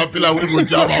see Caterpillar we go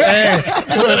jam.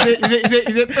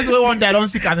 Is it that's the way one die, don't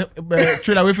see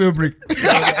trailer away for a break.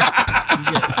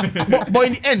 But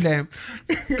in the end,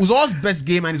 Uzor's best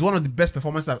game and it's one of the best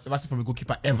performances I've ever seen from a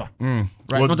goalkeeper ever.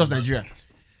 Right? Not just Nigeria.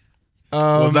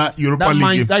 That Europa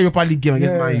League game. That Europa League game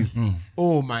against Man U.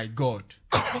 Oh my God.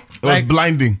 It was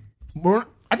blinding.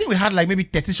 I think we had like maybe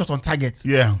 30 shots on target.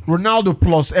 Yeah. Ronaldo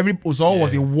plus every Uzor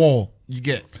was a wall. You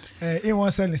get. In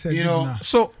one sense, you know.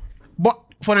 So, but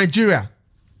for Nigeria,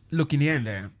 look, in the end,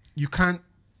 you can't.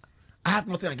 I have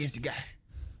nothing against the guy,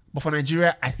 but for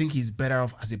Nigeria, I think he's better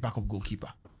off as a backup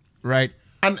goalkeeper, right?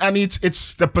 And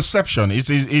it's the perception.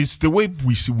 It's the way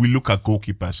we look at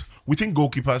goalkeepers. We think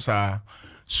goalkeepers are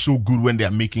so good when they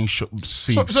are making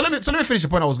saves. So let me finish the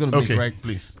point I was going to make. Right,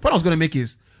 please. The point I was going to make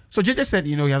is so JJ said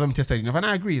he hasn't been tested enough, and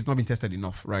I agree, he's not been tested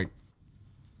enough, right?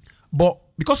 But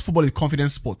because football is a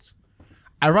confidence sport,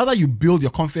 I rather you build your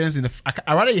confidence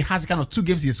I rather he has the kind of 2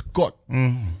 games he's got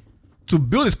to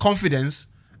build his confidence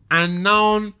and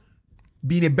now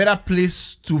be in a better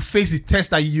place to face the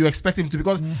test that you expect him to.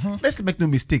 Because let's make no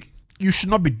mistake, you should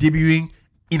not be debuting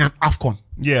in an AFCON.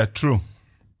 Yeah, true.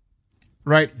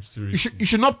 Right? You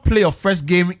should not play your first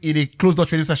game in a closed door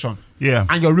training session. Yeah.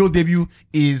 And your real debut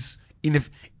is in a.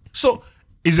 So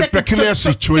it's a peculiar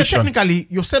situation. So technically,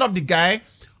 you've set up the guy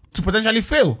to potentially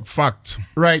fail. Fact.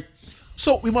 Right?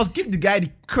 So we must give the guy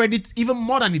the credit even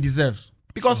more than he deserves.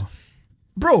 Because,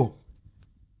 bro,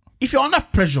 if you're under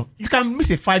pressure, you can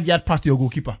miss a 5-yard pass to your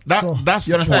goalkeeper. That's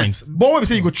you the point. But when we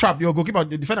say you go trap, your goalkeeper,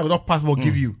 the defender will not pass ball,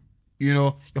 give you. You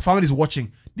know, your family is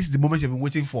watching. This is the moment you've been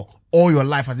waiting for all your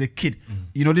life as a kid.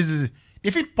 You know, this is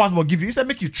if it pass ball, give you. Instead,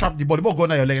 make you trap the ball go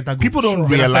under your leg and go. People don't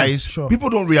realize. People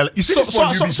don't realize. You see,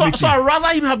 so I'd rather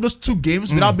him have those 2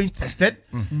 games without being tested,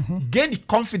 gain the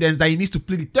confidence that he needs to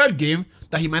play the 3rd game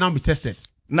that he might not be tested.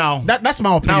 Now that's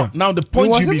my opinion. Now the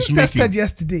point you is making. tested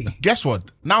yesterday. Guess what?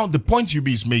 Now the point UB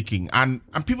is making, and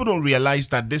people don't realize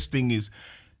that this thing is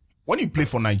when you play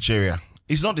for Nigeria,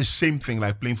 it's not the same thing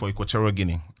like playing for Equatorial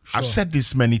Guinea. Sure. I've said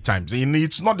this many times.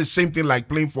 It's not the same thing like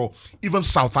playing for even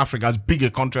South Africa, as big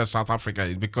a country as South Africa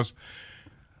is, because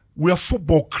we are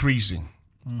football crazy.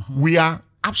 We are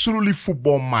absolutely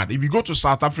football mad. If you go to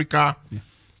South Africa,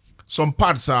 some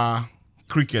parts are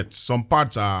cricket, some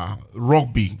parts are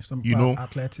rugby,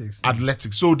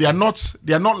 athletics. So they are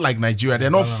not like Nigeria.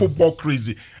 They're not football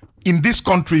crazy. In this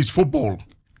country, it's football,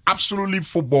 absolutely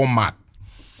football mad.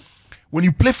 When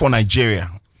you play for Nigeria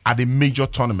at a major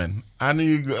tournament, and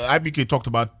IBK talked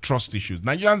about trust issues.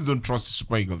 Nigerians don't trust the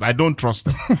Super Eagles. I don't trust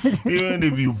them. Even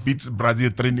if you beat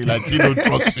Brazil 3-0, I still don't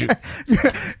trust you.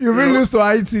 You will lose to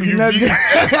Haiti.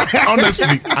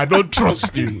 Honestly, I don't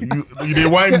trust you. They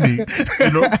whine me.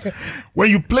 When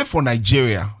you play for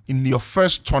Nigeria in your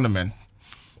first tournament,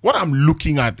 what I'm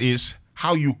looking at is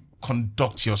how you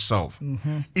conduct yourself.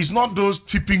 It's not those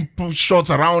tipping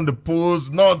shots around the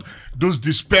post, not those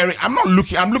despairing. I'm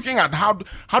looking at how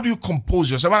do you compose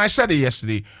yourself. And I said it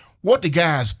yesterday. What the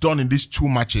guy has done in these 2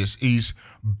 matches is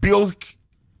build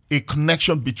a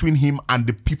connection between him and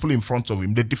the people in front of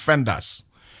him, the defenders.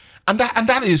 And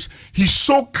that is, he's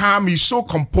so calm, he's so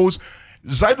composed.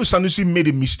 Zaidu Sanusi made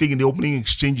a mistake in the opening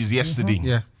exchanges yesterday.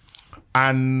 Yeah.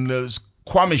 And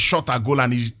Kwame shot a goal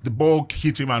and the ball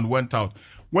hit him and went out.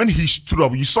 When he stood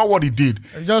up, you saw what he did.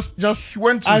 Just he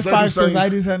went to high five to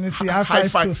Zaidu Sanusi, high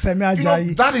five to Semi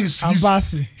Ajayi. That is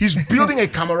he's building a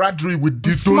camaraderie with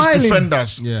those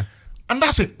defenders. Yeah. And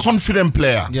that's a confident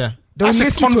player. Yeah. That's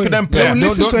a confident player.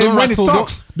 Listen to him when he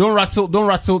talks. Don't rattle,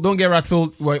 don't get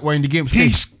rattled when in the game.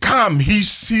 He's calm.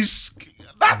 He's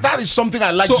that is something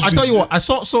I like to see. So I tell you what,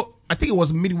 I think it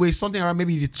was midway, something around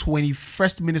maybe the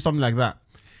 21st minute, something like that.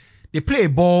 They play a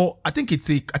ball. I think it's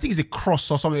a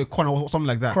cross or something, a corner or something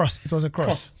like that. Cross. It was a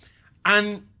cross.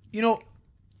 And he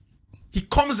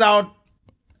comes out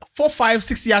 4, 5,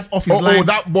 6 yards off his line. Oh,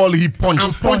 that ball he punched.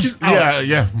 And punches out.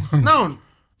 Yeah. Now,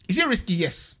 is it risky?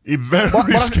 Yes. It's very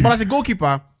risky. But as a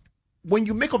goalkeeper, when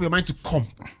you make up your mind to come,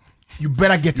 you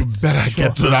better get it. You better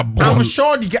get to that ball. I'm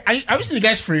sure the guy. Have you seen the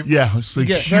guy's frame? Yeah, it's a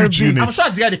huge I'm unit. sure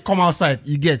as the guy they come outside,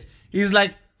 you get. He's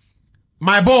like,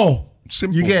 my ball.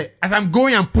 Simple. You get, as I'm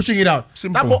going and pushing it out.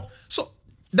 Simple. That ball, so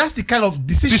that's the kind of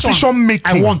decision making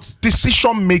I want.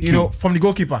 Decision making. From the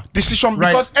goalkeeper.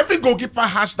 Because every goalkeeper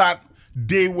has that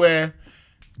day where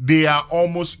they are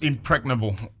almost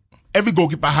impregnable. Every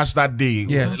goalkeeper has that day.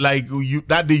 Yeah. Like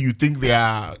that day you think they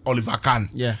are Oliver Kahn.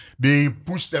 Yeah. They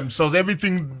push themselves.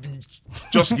 Everything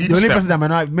just eats The only them. person that might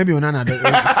not, maybe Onana.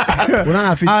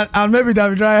 Onana and maybe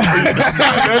David Raya.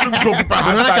 Every goalkeeper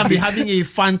has Onana that can be day. having a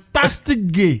fantastic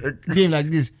game like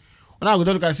this. Onana will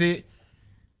look and say,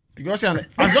 you gotta say,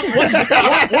 once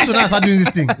Onana start doing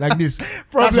this thing like this,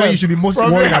 that's what you should be most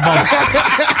worried about.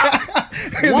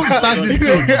 Once you start this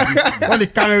thing, when they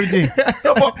calm everything.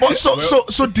 No, but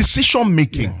so decision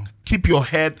making. Keep your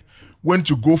head when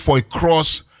to go for a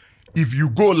cross. If you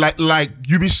go like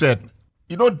Yubi said,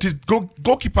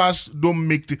 goalkeepers don't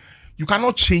make you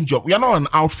cannot change up. You are not an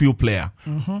outfield player.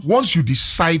 Once you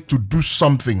decide to do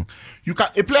something,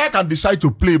 a player can decide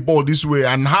to play ball this way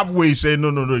and halfway say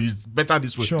no, it's better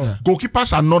this way. Sure.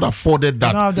 Goalkeepers are not afforded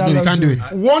that. No, you can't do it.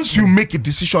 Once you make a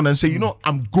decision and say,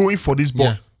 I'm going for this ball.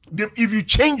 Yeah. If you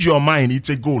change your mind, it's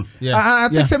a goal. And I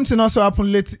think same thing also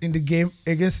happened late in the game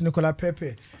against Nicola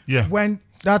Pepe. Yeah. When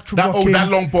that ball came, that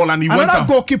long ball and he went another out.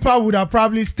 goalkeeper would have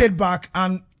probably stayed back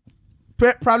and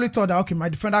probably thought that, okay, my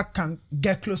defender can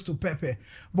get close to Pepe.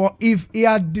 But if he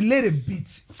had delayed a bit,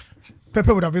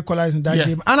 Pepe would have equalized in that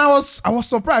game. And I was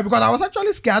surprised because I was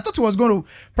actually scared. I thought he was going to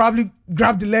probably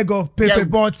grab the leg of Pepe,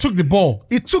 but took the ball.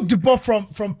 He took the ball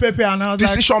from Pepe, and I was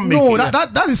Decision like, no, making.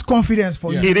 that is confidence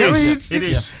for you. It is. I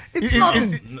mean, it's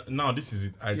nothing. Now this is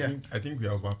it. I think we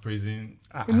are overpraising.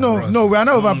 No, we are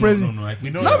not overpraising. No, I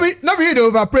think Not be you the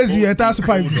overpraise the entire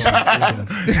Super Eagles.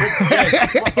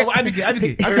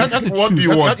 What do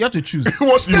you want? You have to choose.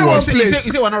 What do you want? You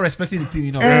say we're not respecting the team,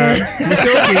 You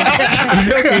say okay.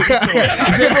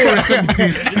 You say we're respecting the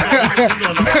team.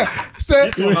 Stay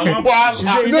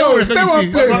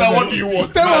one place. What do you want?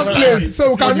 Stay one place.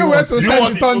 So we can know where to send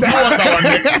the thunder.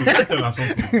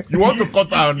 You want to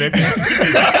cut our neck?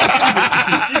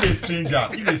 If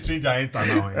a stranger enter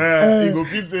now, He go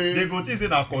keep saying. they go think say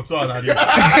na Cote and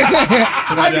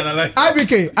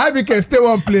IBK, stay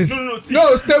one place.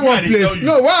 No, stay one place.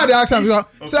 No, why are they asking?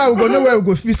 So that we go know where we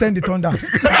go fit send the thunder.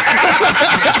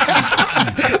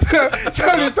 So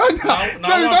the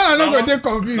thunder no go dey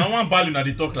confused. Now one ball na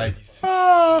dey talk like this.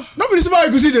 Nobody Super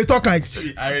Eagles see dey talk like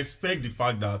this. I respect the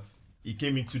fact that he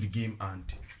came into the game and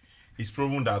he's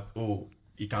proven that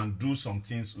he can do some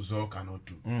things Uzor cannot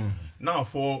do. Now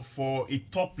for a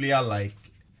top player like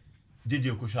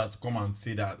JJ Okocha to come and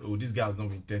say that this guy has not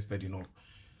been tested enough,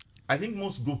 I think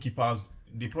most goalkeepers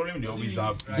the problem they always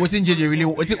have. What's in JJ really?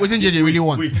 What's in JJ really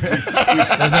want? Wait.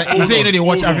 You say they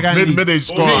watch African League. Maybe they You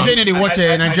say they watch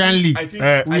Nigerian League. I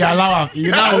think We allow him.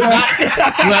 You know,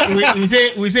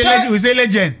 we say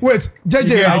legend. Wait, JJ,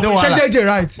 Yeah, right? don't worry. JJ,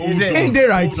 right? Ain't they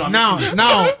right? Hold on.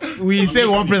 Now we say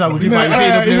one player will give. You say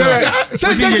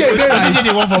JJ, they right.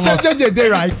 JJ one from us. JJ, they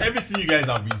right. everything you guys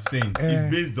have been saying is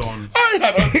based on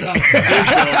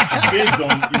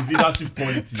his leadership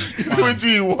qualities. What do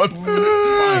you want?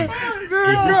 Fine.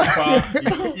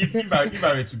 If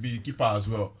I were to be a keeper as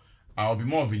well, I'll be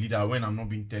more of a leader when I'm not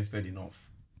being tested enough.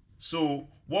 So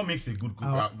what makes a good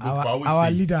goalkeeper?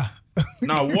 Our leader.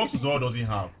 Now, what Uzor doesn't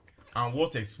have, and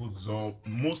what exposes Uzor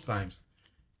most times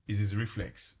is his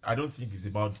reflex. I don't think it's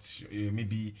about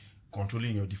maybe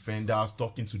controlling your defenders,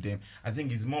 talking to them. I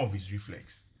think it's more of his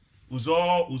reflex.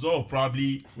 Uzor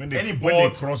probably When they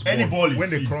cross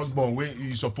ball, when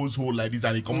you supposed to hold like this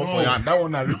and they come up for your hand, that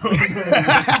one I that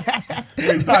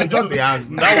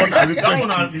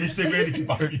one I mistake where the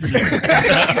keeper.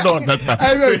 I don't understand.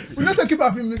 We know some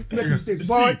keeper make mistakes,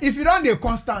 but if you don't do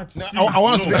constant, I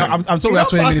want to speak. I'm told we have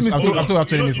 20 minutes. I'm told we have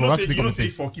 20 minutes. But we have to pick up the say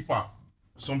pace. for keeper,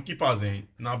 some keepers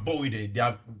now ball with they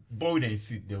have ball with they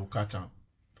see they will catch him.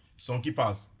 Some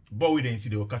keepers ball with they see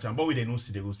they will catch him. Ball with they no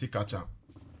see they will still catch him.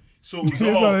 So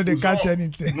Uzor they catch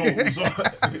anything. No,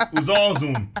 Uzor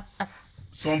zone.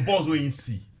 Some balls where you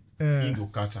see, he go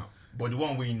catch him. But the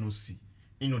one where you no see,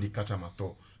 he know they catch him at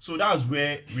all. So that's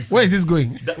where Where is this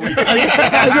going?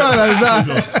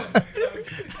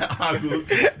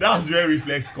 That's where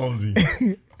reflex comes in.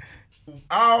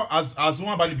 How has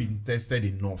one body been tested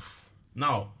enough?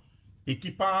 Now, a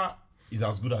keeper is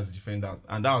as good as a defender,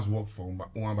 and that has worked for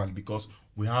one body because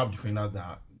we have defenders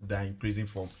that are increasing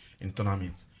from in the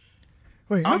tournament.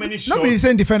 Wait, How many shots? nobody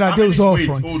saying defender they was all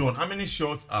front. Hold on. How many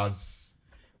shots has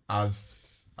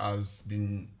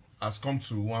come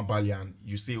to one bally and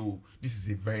you say, oh, this is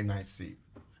a very nice save?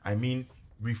 I mean,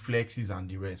 reflexes and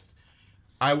the rest.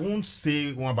 I won't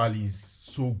say one bally is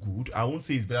so good. I won't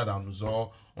say it's better than Uzor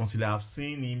until I have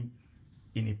seen him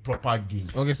in a proper game.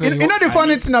 Okay, so You know the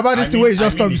funny thing about this thing where you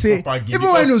just stop say,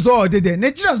 even when Uzor did there,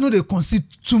 Nigerians know they concede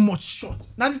too much shot.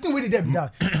 Now the thing where they did be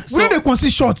that we know they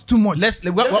concede shot too much. We have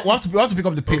to pick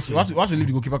up the pace. Okay. We have to leave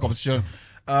the goalkeeper competition.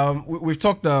 We've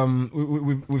talked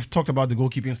about the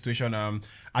goalkeeping situation.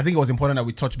 I think it was important that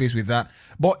we touch base with that.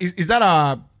 But is that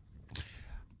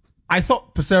I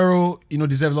thought Pesero,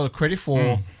 deserved a lot of credit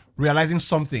for realizing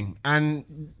something. And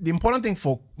the important thing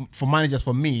for managers,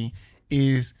 for me,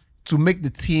 is to make the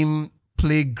team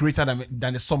play greater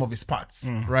than the sum of its parts,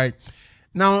 right?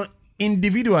 Now,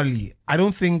 individually, I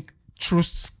don't think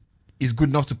Trust is good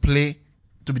enough to be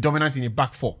dominant in a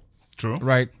back four. True.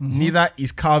 Right? Neither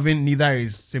is Calvin, neither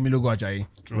is Semilogo Ajayi.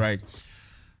 True. Right?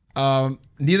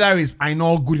 Neither is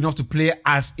Ainol good enough to play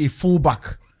as a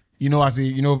fullback,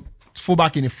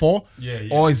 fullback in a four,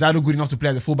 or is Zado good enough to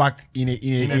play as a fullback in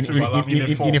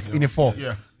a four.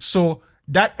 Yeah. So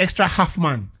that extra half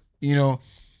man,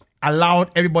 allowed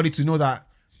everybody to know that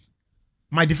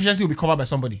my deficiency will be covered by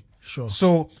somebody. Sure.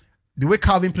 So the way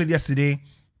Calvin played yesterday,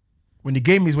 when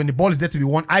the ball is there to be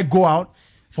won, I go out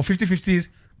for 50-50s.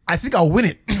 I think I'll win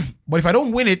it. But if I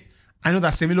don't win it, I know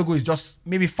that Semilogo is just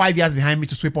maybe 5 years behind me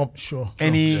to sweep up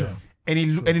any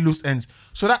loose ends.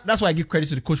 So that's why I give credit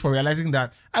to the coach for realizing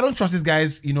that I don't trust these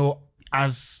guys,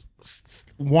 as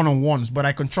one-on-ones, but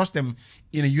I can trust them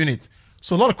in a unit.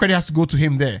 So a lot of credit has to go to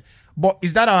him there. But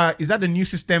is that the new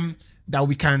system that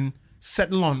we can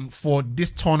settle on for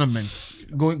this tournament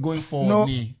going forward? No,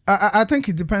 I think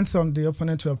it depends on the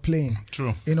opponent we are playing.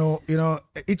 True.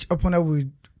 Each opponent will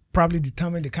probably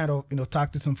determine the kind of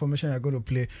tactics and formation you're going to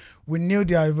play. We knew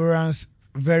the Ivorians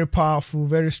very powerful,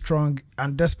 very strong,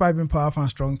 and despite being powerful and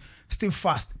strong, still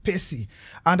fast, pacey.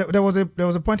 And there was a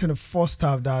point in the first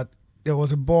half that there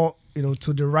was a ball,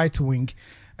 to the right wing.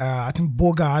 I think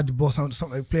Boga had the ball, some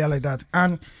a player like that,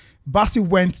 and Bassi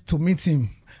went to meet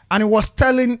him, and he was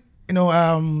telling Semi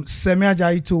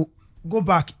Ajayi to go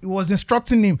back. He was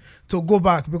instructing him to go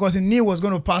back because he knew he was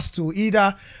going to pass to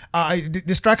either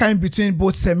the striker in between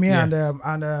both Semi and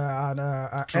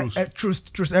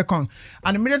Trust Ekong,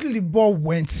 and immediately the ball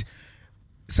went.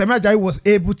 Semi Ajayi was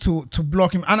able to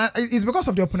block him, and it's because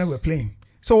of the opponent we're playing.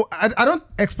 So I don't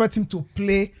expect him to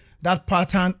play that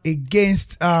pattern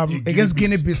against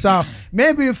Guinea-Bissau.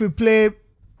 Maybe if we play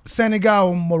Senegal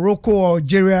or Morocco or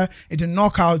Algeria in the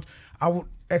knockout, I would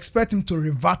expect him to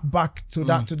revert back to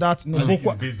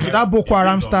that Boko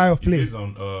Haram style of play. Based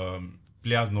on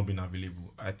players not being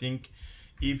available, I think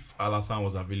if Alassane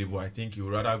was available, I think he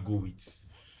would rather go with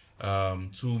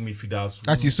two midfielders.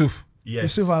 That's Yusuf. Yes.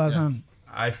 Yusuf Alassane.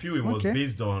 I feel it was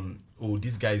based on,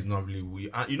 this guy is not really we.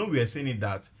 And we were saying it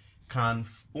that can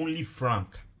only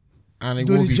Frank and it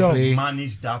do will the be job.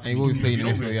 manage that. And he will be playing we were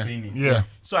next year, saying it. Yeah.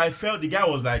 So I felt the guy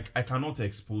was like, I cannot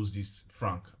expose this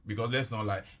Frank, because let's not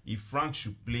lie, if Frank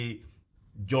should play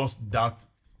just that.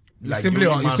 Simply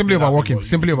overworking.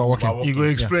 You go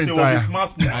explain. So it was a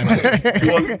smart move.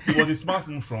 it was a smart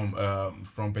move from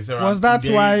Pesera. Was that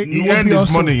why he earned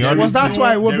his money? Was that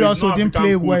why there Iwobi is also no didn't African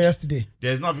play coach. well yesterday?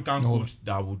 There's no African coach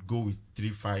that would go with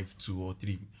 3-5-2 or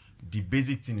 3. The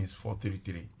basic thing is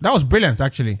 4-3-3. That was brilliant,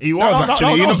 actually. He was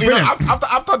actually. That was brilliant.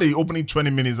 After the opening 20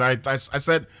 minutes, I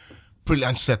said,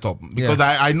 brilliant setup, because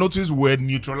I noticed we're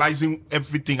neutralizing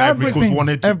everything Ivory Coast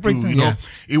wanted to do.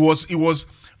 It was.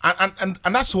 And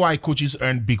that's why coaches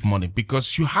earn big money,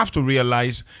 because you have to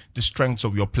realize the strengths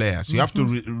of your players. You have to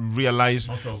realize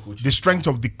the strength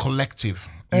of the collective.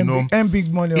 And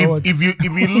big money. If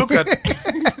you look at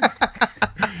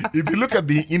if you look at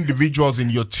the individuals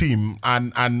in your team,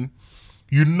 and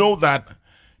you know that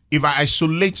if I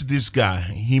isolate this guy,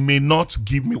 he may not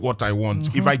give me what I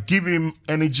want. If I give him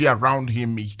energy around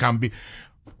him, he can be.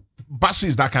 Bassi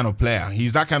is that kind of player.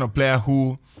 He's that kind of player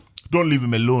who. Don't leave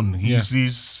him alone.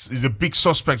 He's a big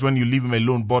suspect when you leave him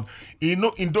alone. But in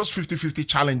those 50-50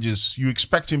 challenges, you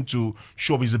expect him to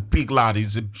show up. He's a big lad.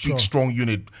 He's a big, strong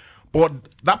unit. But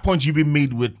that point you be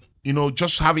made with,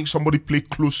 just having somebody play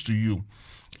close to you.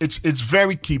 It's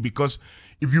very key, because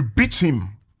if you beat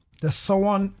him, there's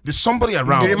somebody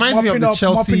around. It reminds me of the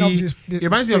Chelsea. It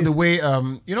reminds me of the way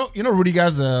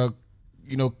Rudiger's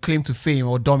claim to fame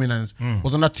or dominance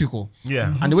was under Tuchel.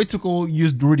 Yeah. And the way Tuchel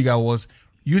used Rudiger was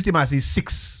used him as a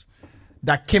 6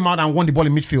 that came out and won the ball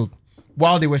in midfield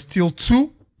while they were still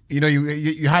 2.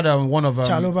 You had one of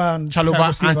Chalobah and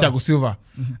Thiago Silva,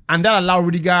 and that allowed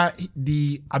Rudiger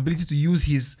the ability to use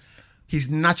his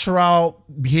natural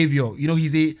behavior.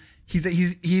 He's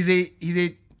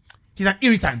an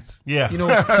irritant. Yeah. He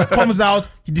comes out,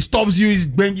 he disturbs you. He's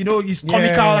comical,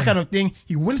 that kind of thing.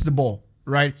 He wins the ball,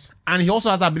 right? And he also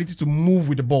has the ability to move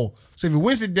with the ball. So if he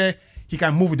wins it there, he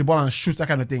can move with the ball and shoot, that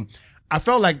kind of thing. I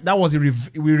felt like that was we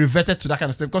reverted to that kind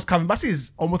of stuff, because Calvin Bassey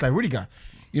is almost like Rudiger.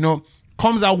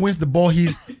 Comes out, wins the ball. He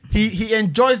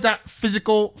enjoys that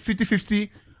physical 50-50.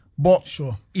 But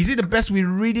is he the best with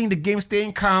reading the game,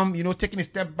 staying calm, taking a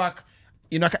step back?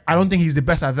 I don't think he's the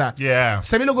best at that. Yeah.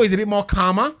 Semilogo is a bit more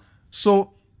calmer.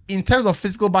 So in terms of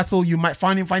physical battle, you might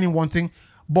find him wanting.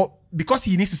 But because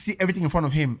he needs to see everything in front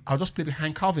of him, I'll just play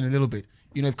behind Calvin a little bit.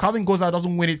 If Calvin goes out,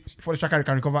 doesn't win it before the striker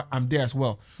can recover, I'm there as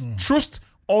well. Trust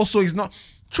also is not.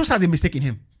 Trust has a mistake in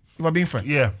him. If I'm being frank.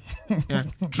 Yeah.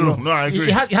 True. No, I agree.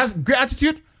 He has great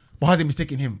attitude, but has a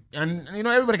mistake in him. And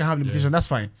everybody can have limitations. That's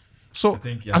fine. So I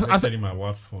think he affected him at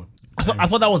Watford. I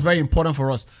thought that was very important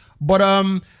for us. But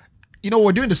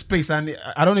we're doing the space, and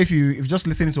I don't know if you're just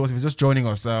listening to us, if you're just joining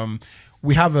us.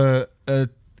 We have a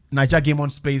Naija game on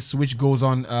space, which goes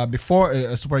on before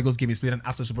a Super Eagles game is played and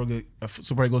after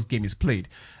Super Eagles game is played.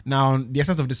 Now, the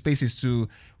essence of the space is to,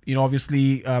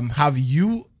 obviously have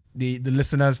you, the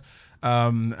listeners,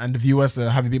 and the viewers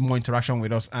have a bit more interaction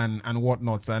with us and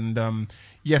whatnot. And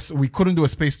yes, we couldn't do a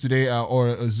space today or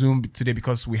a Zoom today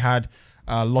because we had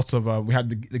lots of we had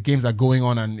the games are going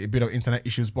on and a bit of internet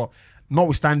issues. But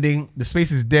notwithstanding, the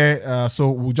space is there,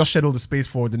 so we'll just schedule the space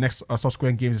for the next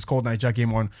subsequent games. It's called Naija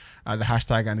Game on the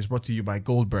hashtag, and it's brought to you by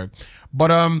Goldberg.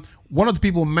 But one of the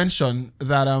people mentioned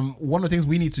that one of the things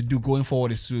we need to do going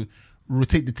forward is to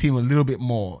rotate the team a little bit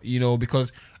more,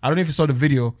 because I don't know if you saw the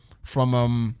video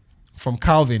from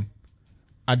Calvin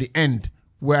at the end,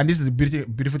 and this is the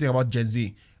beautiful thing about Gen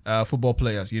Z football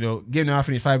players, game now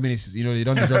after 5 minutes, they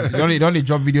don't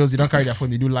drop videos, they don't carry their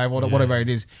phone, they do live or whatever it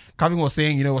is. Calvin was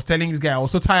saying, was telling this guy I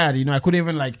was so tired, I couldn't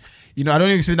even I don't know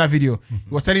if you've seen that video. He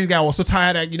was telling this guy I was so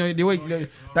tired, the way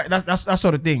that's that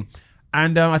sort of thing.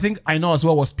 And I think I know as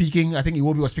well was speaking. I think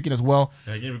Iwobi was speaking as well.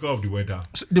 Yeah, again, because of the weather.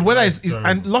 So the weather is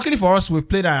and luckily for us, we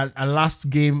played our last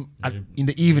game in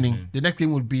the evening. Mm-hmm. The next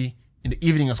game would be in the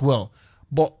evening as well.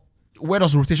 But where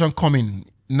does rotation come in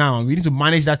now? We need to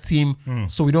manage that team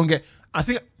so we don't get. I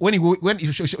think when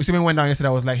Osimhen went down yesterday,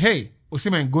 I was like, "Hey,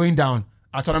 Osimhen going down.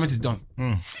 Our tournament is done."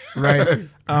 Right?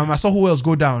 I saw who else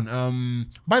go down.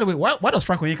 By the way, why does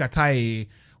Frank Onyeka tie?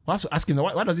 We'll have to ask him.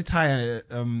 Why does he tie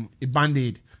a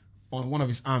band-aid on one of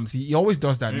his arms? He always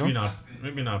does that.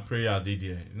 Maybe not prayer did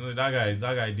there. That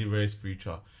guy did very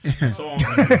spiritual. Someone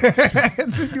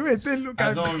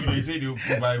he said you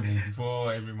open Bible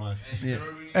before every match. Yeah.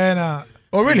 And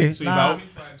oh really? So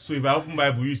if I open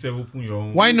Bible, you say open your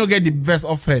own. Why not get the verse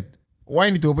off head? why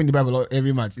you need to open the Bible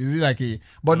every match? Is it like a?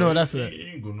 But no, that's a.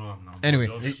 Anyway,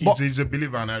 he's a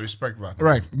believer, and I respect that.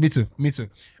 Right, me too.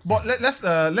 But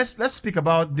let's speak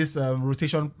about this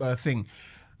rotation thing.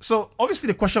 So obviously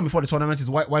the question before the tournament is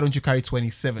why don't you carry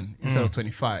 27 instead of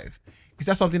 25? Is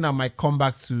that something that might come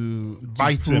back to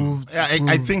bite him?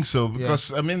 I think so,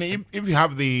 because Yeah. I mean, if you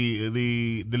have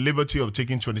the liberty of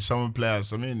taking 27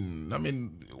 players, I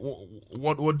mean,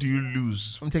 what do you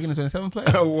lose? I'm taking the 27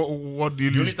 players. What do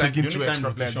you lose taking 2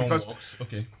 extra players? Because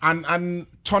and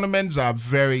tournaments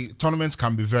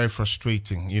can be very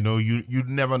frustrating. You know, you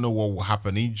never know what will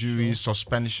happen. Injuries,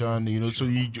 suspension. You know, so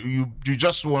you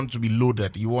just want to be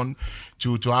loaded. You want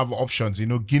to have options. You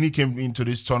know, Guinea came into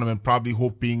this tournament probably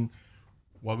hoping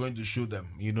we're going to show them.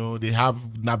 You know, they have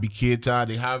Naby Keita,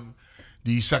 they have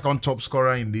the second top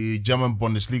scorer in the German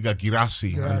Bundesliga,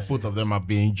 Girassi, and both of them are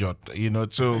being injured. You know,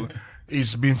 so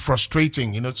it's been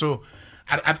frustrating. You know, so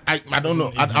I don't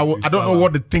know. I don't know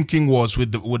what the thinking was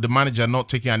with the manager not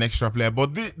taking an extra player.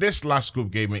 But this last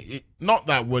group game, not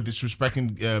that we're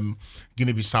disrespecting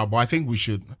Guinea-Bissau, but I think we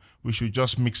should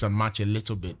just mix and match a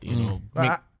little bit. You know.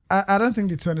 I don't think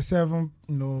the 27,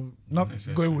 not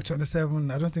going with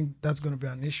 27, I don't think that's going to be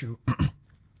an issue.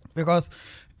 Because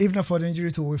if not for the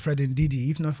injury to Wilfred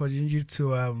Ndidi, if not for the injury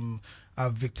to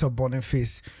Victor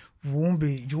Boniface, you won't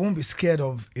be scared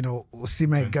of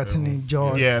Osimhen getting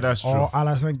injured, that's true, or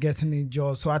Alisson getting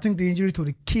injured. So I think the injury to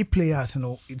the key players,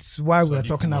 it's why we're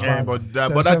talking about. Yeah, but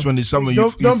that's when someone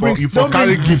you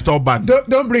carry Gift Orban.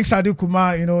 Don't bring Sadio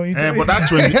Kumar, but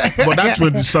that's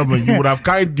when you would have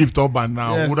carried Gift Orban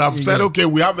now. Yes, would have said, okay,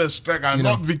 we have a striker and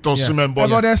not Victor Osimhen,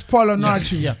 but there's Paul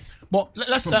Onuachu. Yeah. But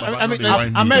let's.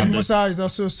 Ahmed Musa is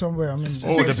also somewhere.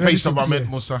 The pace of Ahmed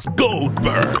Musa.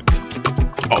 Goldberg,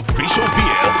 official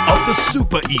beer of the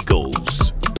Super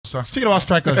Eagles. Speaking about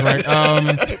strikers,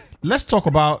 right? Let's talk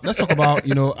about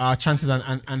our chances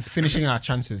and finishing our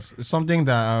chances. It's something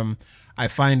that I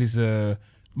find is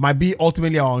might be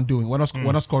ultimately our undoing. We're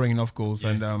not scoring enough goals,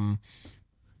 and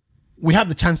we have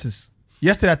the chances.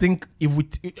 Yesterday, I think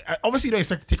obviously you don't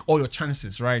expect to take all your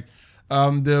chances, right?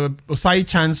 The Osai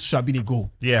chance should have been a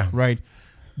goal. Yeah. Right.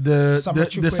 The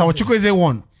Sawachukwueze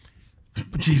one.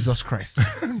 Jesus Christ.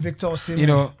 Victor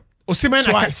Osimhen. Osimhen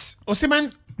twice.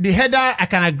 Osimhen, the header, I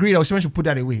can agree that Osimhen should put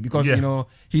that away because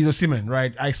he's Osimhen,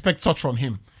 right? I expect touch from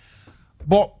him.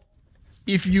 But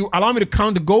if you allow me to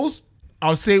count the goals,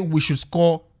 I'll say we should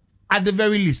score at the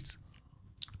very least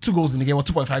 2 goals in the game or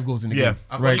 2.5 goals in the game.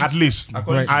 Right. At least.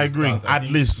 Right. I agree. At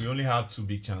least. We only had 2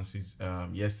 big chances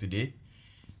yesterday.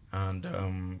 And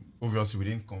obviously we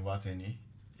didn't convert any.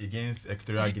 Against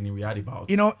Equatorial Guinea, we had about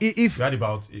we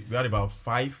had about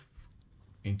 5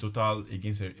 in total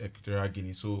against Equatorial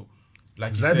Guinea. So,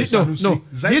 like you said,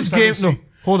 this game,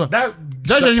 hold on. That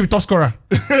should be top scorer.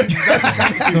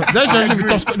 That should be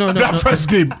top scorer. No. First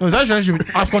game. No, that should be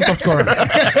AFCON top scorer.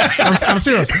 I'm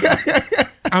serious.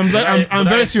 I'm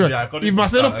very serious.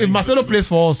 If Marcelo plays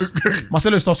for us,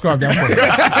 Marcelo is top scorer of the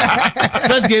AFCON.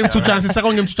 First game 2 chances,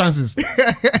 second game 2 chances.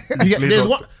 There's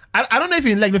one. I don't know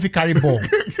if he carry ball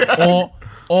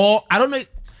or I don't know.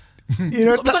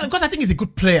 Because I think he's a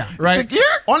good player, right? Yeah.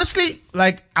 Honestly,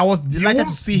 like I was delighted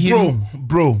to see him.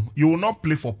 Bro, you will not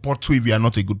play for Porto if you are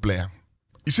not a good player.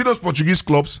 You see those Portuguese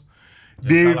clubs?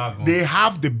 They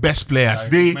have the best players.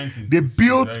 They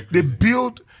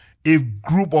build a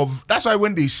group of. That's why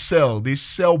when they sell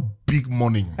big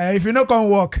money. If you not gonna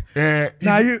work,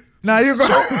 now you go.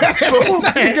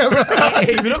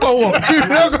 If you not gonna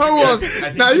work,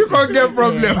 now you can't get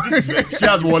problems. See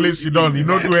as Wale sit down, he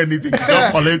don't do anything. He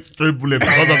don't collect straight bullet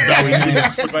because of that.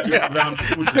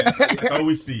 I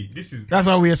always see this is. That's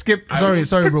why we escaped.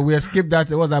 Sorry, bro. We escaped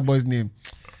that. What's that boy's name?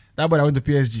 That boy that went to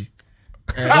PSG.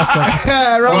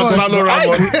 Gonzalo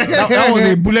Ramos. That was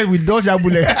a bullet with Dodger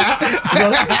bullet.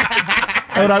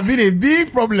 It would have been a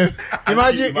big problem.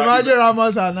 Imagine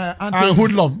Ramos and Antonio. And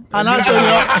Hoodlum. And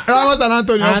Antonio. Ramos and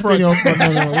Antonio.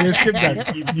 No, we escaped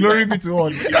that. Glory be to all.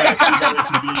 If to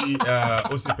be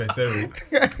Osi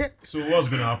Pesero. So what's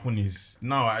going to happen is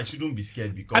now I shouldn't be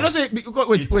scared because. I don't say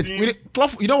wait.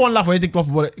 Clough, you don't want to laugh or anything Clough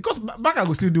football because back I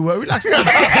go still do well. Relax. We go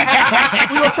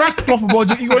crack Clough football.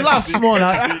 You go laugh small.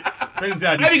 How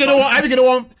you gonna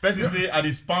want? Person say at the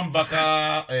spam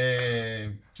backer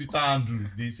Twitter handle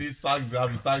they say sack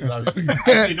Zabi.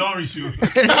 They don't reach you.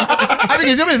 I think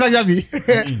it's sack Zabi.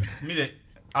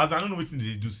 As I don't know what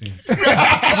they do since.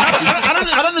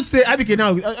 I don't know to say IBK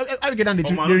now. IBK now they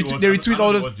retweet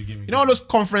all those all those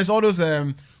conference, all those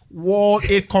World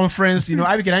 8 conference,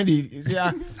 IBK now they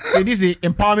say this is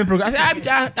an empowerment program. I say IBK,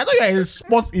 I know you're a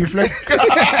sports influencer.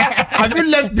 Have you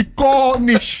left the core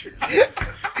niche?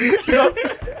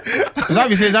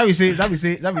 That we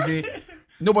say.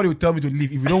 Nobody will tell me to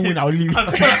leave. If we don't win, I'll leave.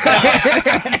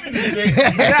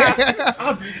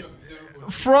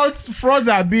 Frauds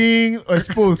are being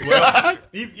exposed. Well,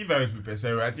 if I was with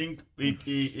Pesero, I think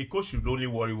a coach should only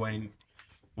worry when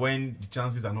the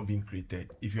chances are not being created.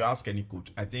 If you ask any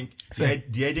coach, I think the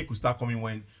headache could start coming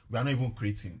when we are not even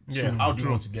creating. Yeah. So how do you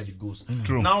want to get the goals?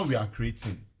 True. Now we are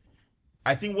creating.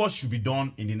 I think what should be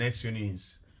done in the next training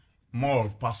is more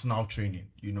of personal training,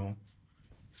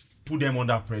 put them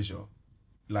under pressure.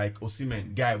 Like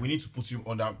Osimhen, guy, we need to put you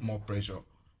under more pressure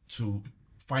to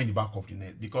find the back of the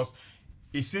net, because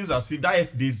it seems as if that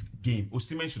yesterday's game,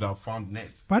 Osimhen should have found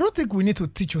net. But I don't think we need to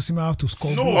teach Osimhen how to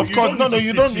score. No, of course, no,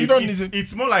 you don't need to.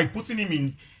 It's more like putting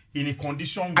him in a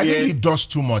condition I where think he does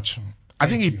too much. I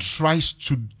think he tries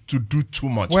to do too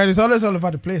much. Where it's always all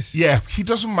over the place. Yeah, he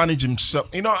doesn't manage himself.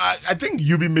 I think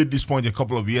Yubi made this point a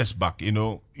couple of years back.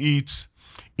 It's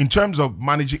in terms of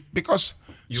managing, because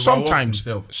sometimes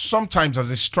as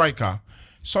a striker,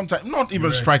 sometimes not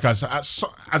even strikers,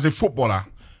 as a footballer,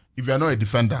 if you're not a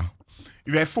defender,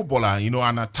 if you're a footballer,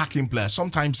 an attacking player,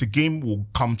 sometimes the game will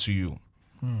come to you.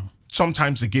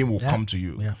 Sometimes the game will come to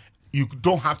you. Yeah. You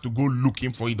don't have to go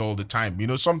looking for it all the time.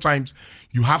 Sometimes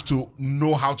you have to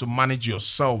know how to manage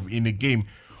yourself in a game.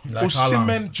 Like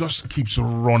Osimhen just keeps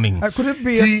running. Could it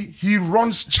be He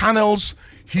runs channels.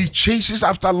 He chases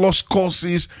after lost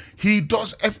courses. He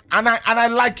does, and I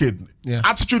like it. Yeah.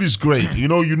 Attitude is great. You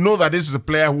know that this is a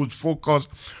player who's focused.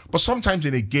 But sometimes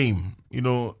in a game,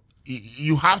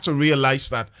 you have to realize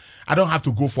that I don't have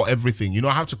to go for everything.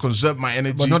 I have to conserve my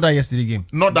energy. But not that yesterday game.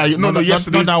 Not that. No,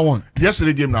 yesterday. Not that one.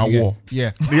 Yesterday game now war.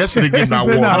 Yeah. The yesterday game now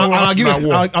war. I'll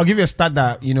give you a stat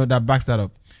that that backs that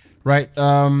up, right?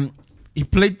 He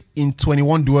played in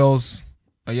 21 duels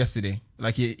yesterday.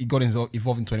 Like he got involved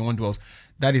in 21 duels.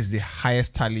 That is the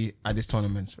highest tally at this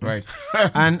tournament, right?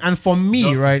 and for me,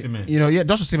 just right? Osimhen.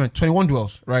 Just Osimhen, 21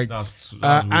 duels, right? That's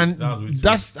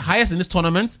highest in this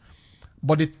tournament,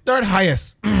 but the third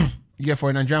highest you get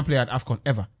for a Nigerian player at AFCON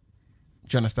ever.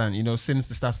 Do you understand? Since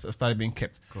the stats started being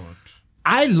kept. God.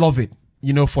 I love it,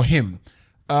 for him.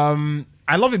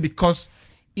 I love it because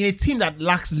in a team that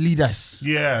lacks leaders,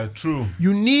 Yeah, true.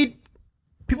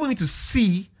 people need to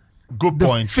see Good the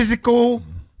point. physical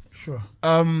sure?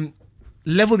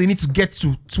 level they need to get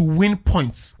to win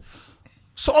points.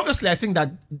 So obviously, I think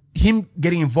that him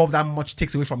getting involved that much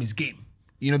takes away from his game.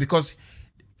 Because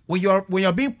when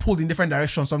you're being pulled in different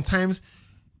directions, sometimes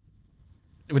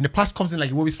when the pass comes in,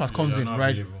 like Iwobi's pass comes in,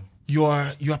 right? Available. You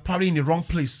are probably in the wrong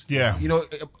place. Yeah.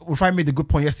 If I made the good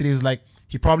point yesterday, it was like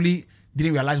he probably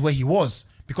didn't realize where he was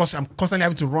because I'm constantly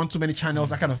having to run too many channels,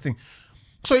 that kind of thing.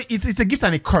 So it's a gift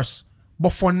and a curse.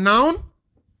 But for now,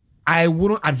 I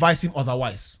wouldn't advise him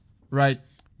otherwise, right?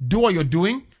 Do what you're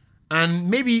doing, and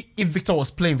maybe if Victor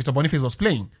Boniface was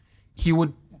playing, he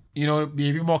would, be a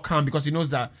bit more calm because he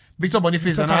knows that Victor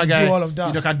Boniface is another guy, do all of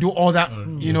that. can do all that,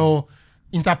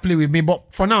 interplay with me. But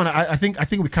for now, I think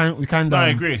we can't. I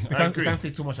agree. We can't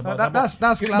say too much about That- that.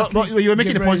 that's classic. But you were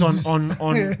making the points on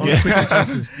critical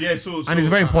chances. Yeah, so And it's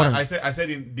very important. I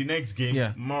said in the next game,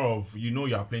 Yeah. more of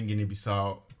you are playing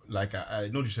Guinea-Bissau. Like I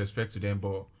no disrespect to them,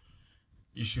 but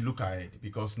you should look ahead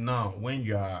because now when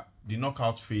you are the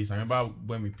knockout phase, I remember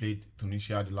when we played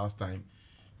Tunisia the last time,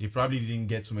 they probably didn't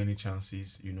get too many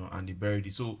chances, and they buried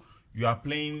it. So you are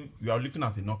looking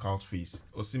at the knockout phase.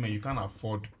 Osimhen, you can't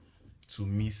afford to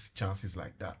miss chances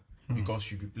like that because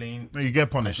you'll be playing. You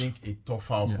get punished. I think a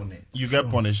tougher opponent. You get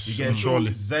punished. You get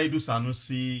surely. Zaidu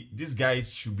Sanusi. These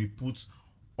guys should be put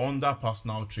under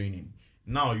personal training.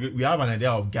 Now we have an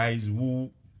idea of guys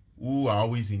who are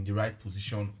always in the right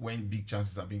position when big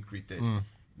chances are being created.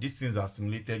 These things are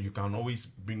simulated. You can always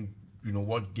bring,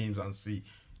 what games and see.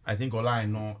 I think Ola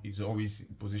is always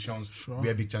in positions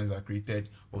where big chances are created.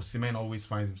 Osimhen always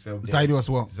finds himself there. Zaidu as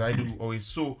well. Zaidu always.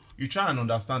 So you try and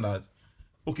understand that,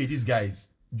 okay, these guys,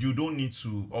 you don't need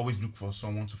to always look for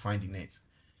someone to find the net.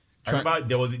 I remember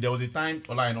there was a time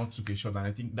Ola took a shot and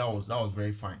I think that was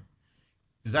very fine.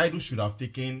 Zaidu should have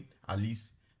taken at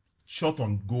least shot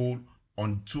on goal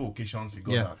on 2 occasions. He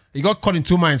got that. He got caught in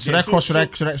 2 minds. Should I cross? Should I?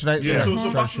 Yeah.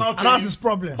 So personal training. And that's his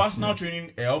problem. Personal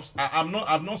training helps. I'm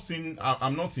not in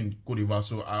Cote d'Ivoire,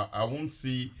 so I won't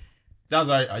see. That's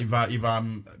why if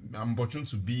I'm opportune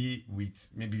to be with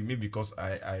maybe because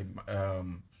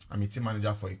I'm a team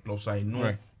manager for a club, so I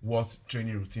know what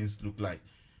training routines look like.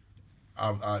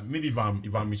 Maybe if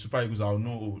I'm with Super Eagles, I'll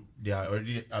know they are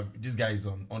already this guy is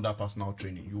under personal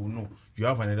training. You will know. You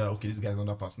have an idea. Okay, this guy is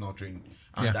under personal training,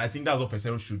 and I think that's what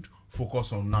Pesero should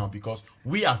focus on now because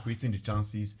we are creating the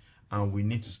chances, and we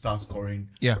need to start scoring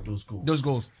those goals. Those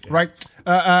goals, right?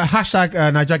 Hashtag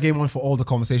Naija Game On for all the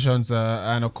conversations,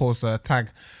 and of course tag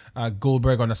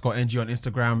Goldberg_NG on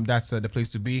Instagram. That's the place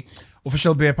to be.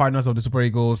 Official beer partners of the Super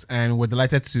Eagles, and we're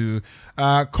delighted to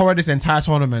cover this entire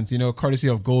tournament. Courtesy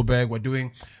of Goldberg. We're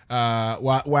doing.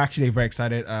 We're actually very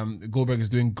excited. Goldberg is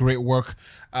doing great work.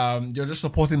 You're just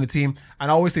supporting the team, and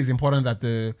I always say it's important that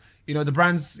the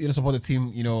brands support the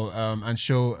team. And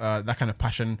show that kind of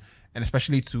passion. And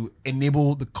especially to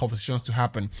enable the conversations to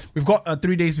happen. We've got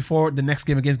 3 days before the next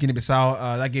game against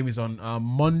Guinea-Bissau. That game is on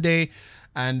Monday.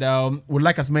 And we'd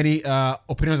like as many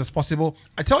opinions as possible.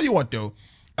 I tell you what, though,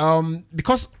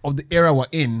 because of the era we're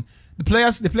in, the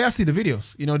players see the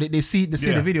videos. They see the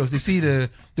videos. They see the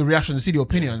reaction. They see the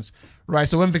opinions, right?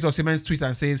 So when Victor Osimhen tweets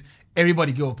and says,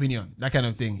 everybody give opinion, that kind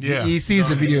of thing. Yeah. He sees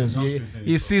the videos.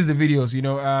 He sees the videos.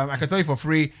 I can tell you for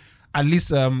free, at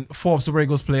least 4 of Super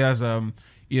Eagles players,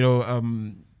 3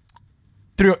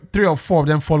 or 4 of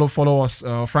them follow us.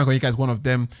 Frank Onyeka is one of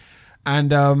them.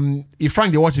 And if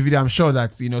Frank they watch the video, I'm sure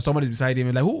that somebody's beside him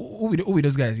and like who are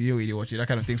those guys? They watch it, that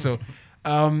kind of thing. So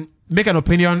make an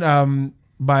opinion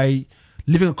by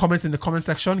leaving a comment in the comment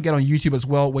section. Get on YouTube as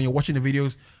well when you're watching the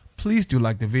videos. Please do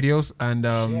like the videos and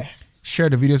share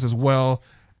the videos as well.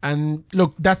 And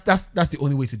look, that's the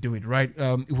only way to do it, right?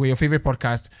 If we're your favorite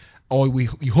podcast, or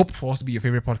you hope for us to be your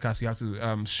favorite podcast, you have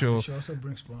to show. We should also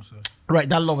bring sponsors. Right,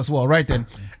 that love as well. Right then.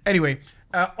 Anyway,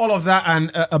 all of that and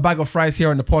a bag of fries here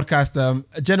on the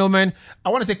podcast. Gentlemen, I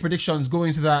want to take predictions going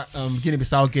into that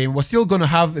Guinea-Bissau game. We're still going to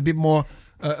have a bit more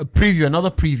another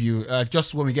preview,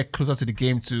 just when we get closer to the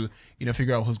game to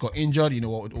figure out who's got injured,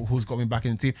 who's coming back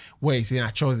in the team, where he's in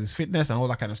his fitness and all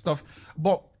that kind of stuff.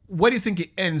 But where do you think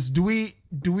it ends? Would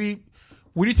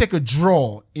you take a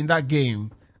draw in that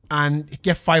game and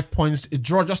get 5 points, a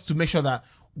draw, just to make sure that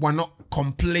we're not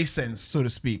complacent, so to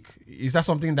speak? Is that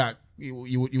something that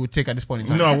you would take at this point in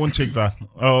time? No, I won't take that.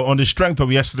 On the strength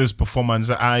of yesterday's performance,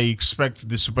 I expect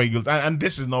the Super Eagles, and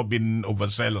this has not been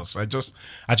overzealous. I just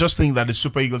think that the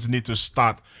Super Eagles need to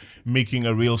start making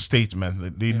a real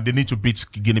statement. They need to beat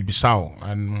Guinea-Bissau,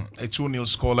 and a 2-0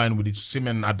 scoreline with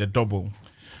Osimhen at the double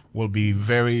will be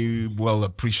very well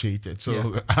appreciated.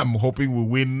 So I'm hoping we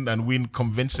win and win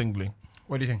convincingly.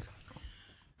 What do you think?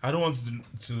 I don't want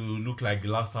to look like the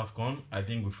last AFCON. I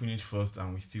think we finished first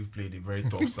and we still played a very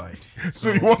tough side.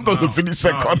 So you want us to finish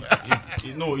second?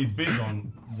 It's based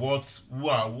on who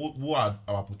are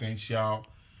our potential.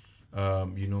 I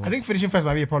think finishing first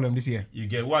might be a problem this year. You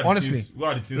get honestly. Who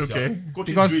are the teams? Okay.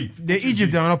 Because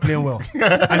Egypt, they are not playing well,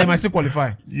 and they might still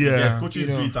qualify. Yeah, coaches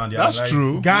do it, and that's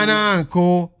true. Ghana and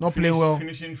Co not playing well.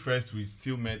 Finishing first, we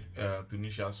still met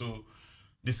Tunisia. So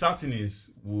the starting is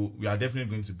we are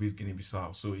definitely going to beat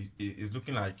Guinea-Bissau. So it's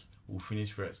looking like we'll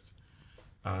finish first,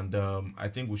 and I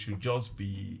think we should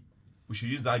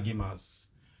use that game as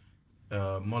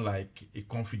more like a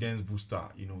confidence booster,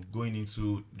 going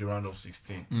into the round of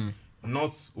 16.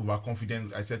 Not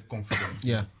overconfident. I said confidence.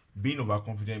 Yeah. Being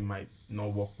overconfident might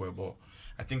not work well, but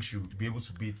I think she should be able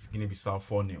to beat Guinea-Bissau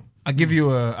 4-0. I'll give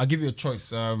you a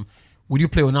choice. Would you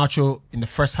play Onacho in the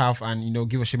first half and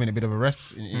give Osimhen a bit of a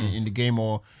rest in the game,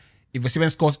 or if Osimhen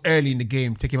scores early in the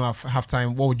game, take him off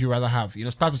halftime? What would you rather have?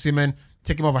 Start Osimhen,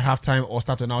 take him off at halftime, or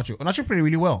start Onacho? Onacho played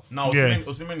really well. Now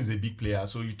Osimhen is a big player,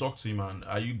 so you talk to him and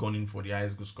are you gunning for the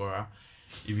highest goal scorer?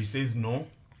 If he says no,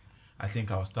 I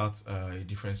think I'll start a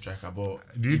different striker.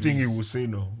 But do you think he will say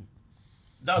no?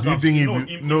 That's do you think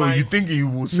you think he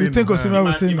will say no? You think Osimhen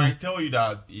will say no? He might tell you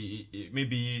that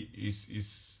maybe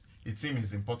the team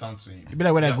is important to him. It'd be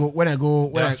like when I go.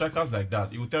 There are strikers like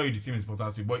that. He will tell you the team is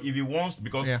important to him. But if he wants,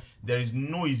 because there is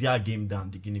no easier game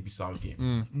than the Guinea-Bissau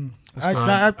game.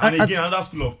 And again, another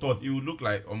school of thought, it would look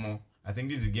like, I think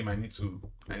this is a game I need to.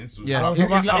 Yeah,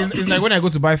 it's like when I go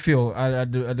to buy fuel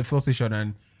at the fuel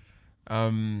station,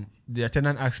 and the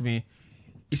attendant asks me,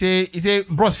 he say,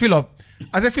 bros, fill up.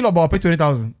 I said, fill up, but I'll pay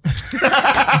 20,000.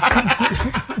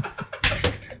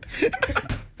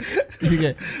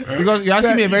 Because you're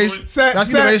asking me a very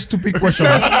stupid question.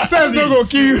 Says no go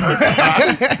kill you.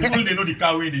 People they know the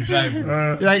car way they drive.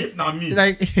 If not me,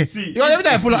 see, every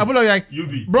time I pull up, like,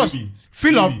 bros,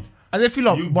 fill up. I say fill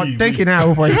up, but 10K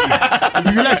now for you.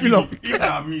 If you like fill up.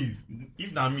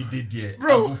 If not me, they there,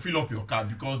 bro, I will fill up your car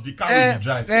because the car will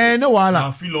drive. No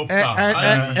wahala. Fill up car.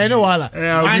 No wahala.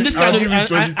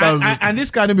 And this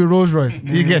kind of be Rolls Royce.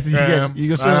 You get.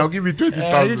 I'll give you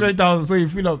 20,000. 20,000. So you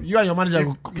fill up. You and your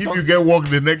manager. If you get work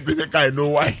the next day, I know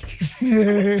why.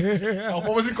 I'll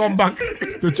obviously come back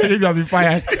to check if you have been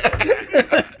fired.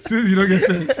 Since you don't get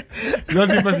sense.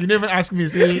 Because you never ask me, you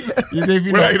say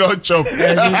fill When up. you don't chop.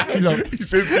 Fill up. You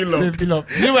say fill up. Fill up.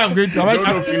 You know where I'm going to?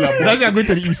 No, fill up. That's why I'm going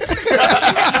to the east.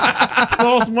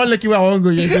 So small lucky where I want to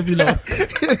go, you say fill up.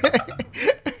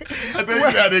 I thought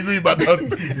you said they go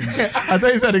Ibadan. I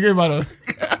thought you said they go Ibadan.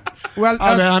 Well,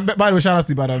 Man, by the way, shout out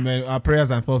to Ibadan, man. Our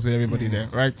prayers and thoughts with everybody there,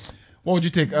 right? What would you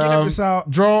take?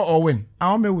 Draw or win?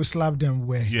 I want me to slap them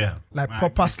where? Yeah. Like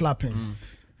proper slapping.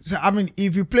 So, I mean,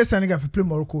 if you play Senegal, if you play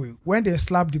Morocco, when they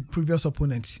slap the previous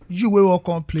opponents, you will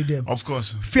come play them. Of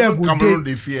course. Fear Even go Cameroon,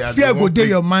 day. they fear. Fear go day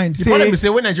your mind. The problem is, say,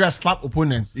 when Nigeria slap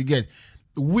opponents, you get,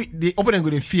 the opponent go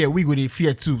they fear, we go they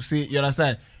fear too. See, you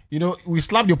understand? You know, we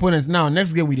slap the opponents now,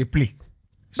 next game we they play.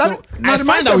 So I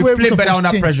find that we play better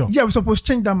under pressure. Yeah, we're supposed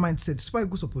to change that mindset. That's why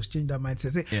we're supposed to change that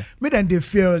mindset. Say, make them they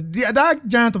fear that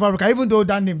giant of Africa, even though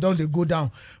that name don't they go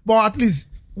down. But at least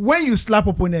when you slap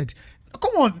opponent,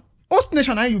 come on, host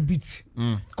nation and you beat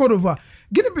Cote d'Ivoire.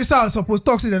 Guinea-Bissau is supposed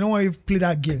to talk to they don't want you to play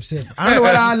that game. Safe. I don't know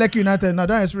whether I like United. I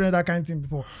don't experience that kind of thing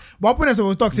before. But opponents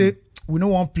supposed to talk say we don't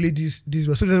want to play this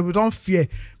way, so that we don't fear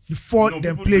before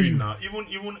them play you. Now.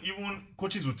 Even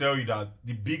coaches will tell you that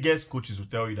the biggest coaches will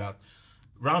tell you that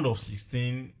round of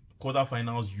 16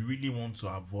 quarterfinals you really want to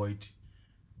avoid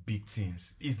big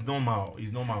teams. It's normal.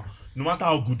 No matter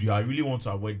how good you are, you really want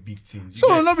to avoid big teams. So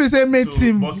nobody say main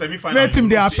team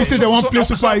they are pissed they won't play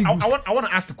Super Eagles. I want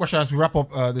to ask the question as we wrap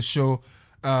up the show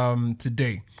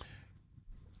today.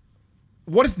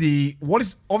 What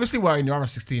is obviously we're in the round of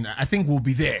 16. I think we'll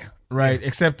be there, right? Yeah.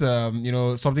 Except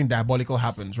something diabolical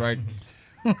happens, right?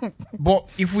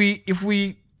 But if we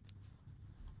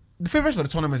the favorites for the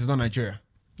tournament is not Nigeria.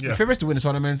 Yeah. The favorites to win the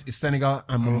tournament is Senegal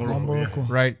and Morocco,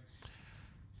 right?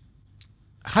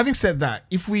 Having said that,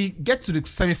 if we get to the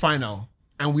semi-final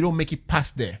and we don't make it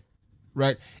past there,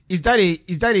 right? Is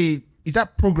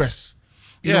that progress?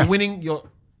 You know, winning your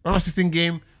round of 16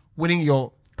 game, winning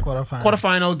your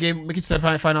quarterfinal game, make it to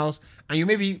semi-finals, and you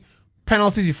maybe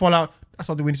penalties you fall out. That's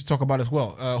something we need to talk about as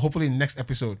well. Hopefully in the next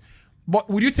episode. But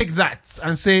would you take that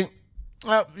and say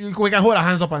we can hold our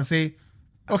hands up and say,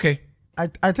 okay?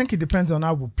 I think it depends on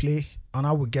how we play, on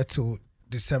how we get to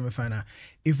the semi-final.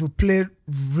 If we play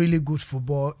really good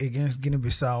football against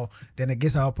Guinea-Bissau, then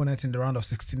against our opponent in the round of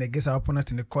 16, against our opponent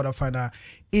in the quarterfinal,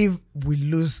 if we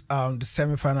lose the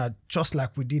semi-final just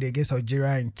like we did against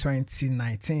Algeria in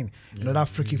 2019, that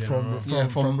free kick from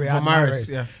Riyad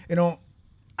Mahrez. You know,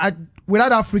 without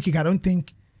that free kick, I don't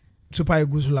think Super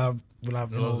Eagles will have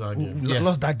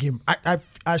lost that game.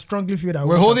 I strongly feel that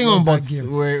we're holding on, but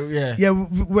we're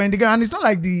in the game, and it's not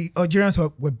like the Algerians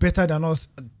were better than us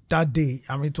that day.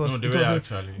 I mean, they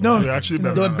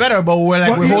were better, but we're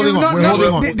holding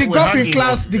on. The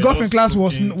golfing class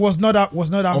was not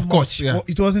that of much. Course, yeah.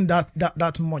 It wasn't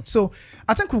that much. So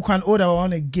I think we can hold our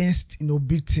own against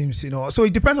big teams. So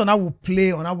it depends on how we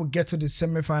play, on how we get to the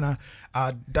semi-final.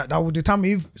 That will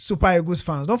determine if Super Eagles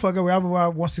fans. Don't forget we have over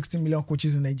 160 million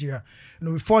coaches in Nigeria.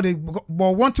 But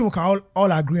one thing we can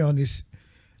all agree on is,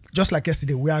 just like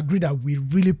yesterday, we agree that we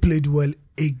really played well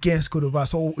against Cote d'Ivoire.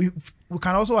 So we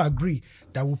can also agree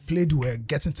that we played well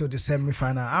getting to the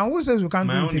semi-final. And who says we can't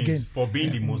do it again? For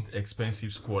being the most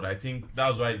expensive squad, I think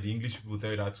that's why the English people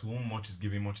tell you that to whom much is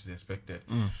given, much is expected.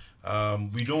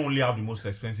 We don't only have the most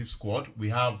expensive squad, we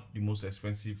have the most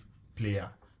expensive player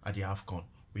at the AFCON.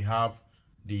 We have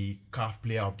the CAF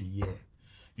player of the year.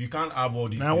 You can't have all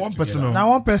these things together. Now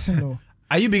one person, though.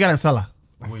 Are you bigger than Salah?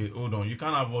 Wait, hold on. You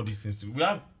can't have all these things. We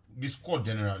have the squad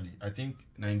generally. I think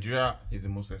Nigeria is the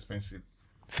most expensive.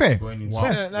 Fair. I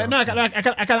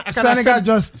can Senegal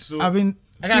just. So, I mean,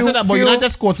 I can say that, but United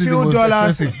squad is the most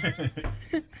expensive.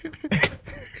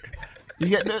 You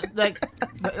get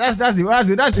that's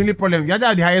the only problem. You have to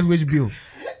have the highest wage bill.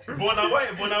 But now why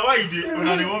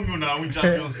they want me now win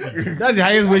Champions League? That's the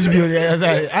highest wage bill.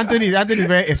 Yeah, Anthony is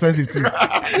very expensive too.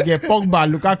 You get Pogba,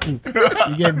 Lukaku,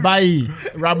 you get Bailly,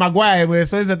 Maguire, we're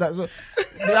expensive. So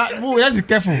let's be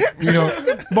careful,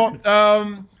 But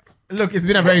look, it's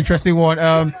been a very interesting one.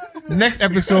 Next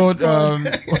episode,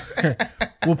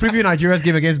 we'll preview Nigeria's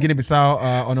game against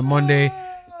Guinea-Bissau on a Monday.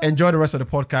 Enjoy the rest of the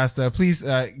podcast. Please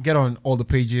get on all the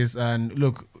pages and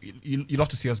look. You love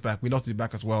to see us back. We love to be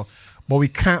back as well, but we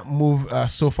can't move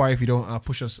so far if you don't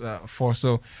push us forward.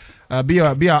 So be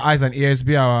our eyes and ears,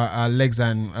 be our legs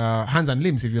and hands and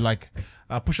limbs, if you like.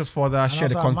 Push us further, and share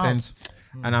the content.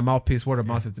 And our mouthpiece, word of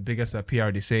mouth is the biggest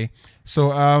PR they say. So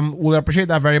we'll appreciate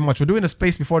that very much. We're doing a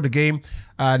space before the game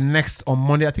next on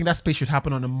Monday. I think that space should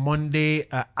happen on a Monday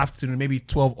afternoon, maybe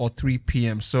 12 or 3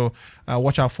 p.m. So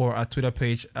watch out for our Twitter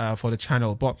page for the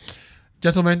channel. But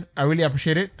gentlemen, I really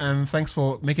appreciate it, and thanks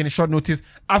for making a short notice.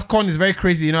 AFCON is very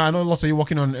crazy. I know lots of you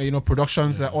working on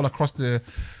productions all across the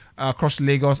across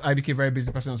Lagos. IBK, very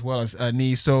busy person as well as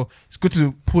Nee. So it's good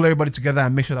to pull everybody together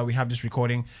and make sure that we have this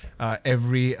recording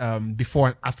every before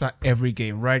and after every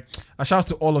game, right? Shout out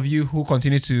to all of you who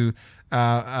continue to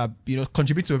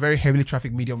contribute to a very heavily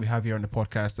trafficked medium we have here on the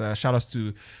podcast. Shout outs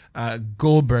to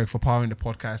Goldberg for powering the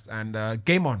podcast, and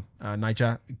Game On,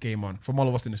 Naija, Game On. From all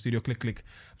of us in the studio, click,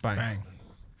 bang. Bang.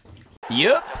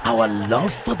 Yep, our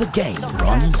love for the game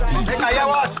runs deep.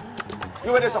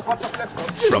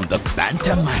 From the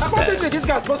banter masters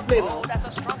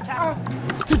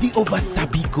to the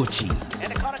oversabi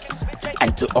coaches,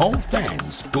 and to all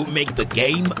fans who make the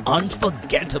game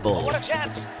unforgettable.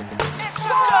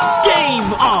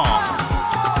 Game on!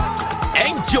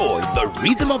 Enjoy the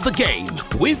rhythm of the game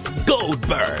with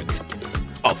Goldberg,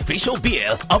 official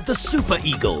beer of the Super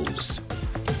Eagles.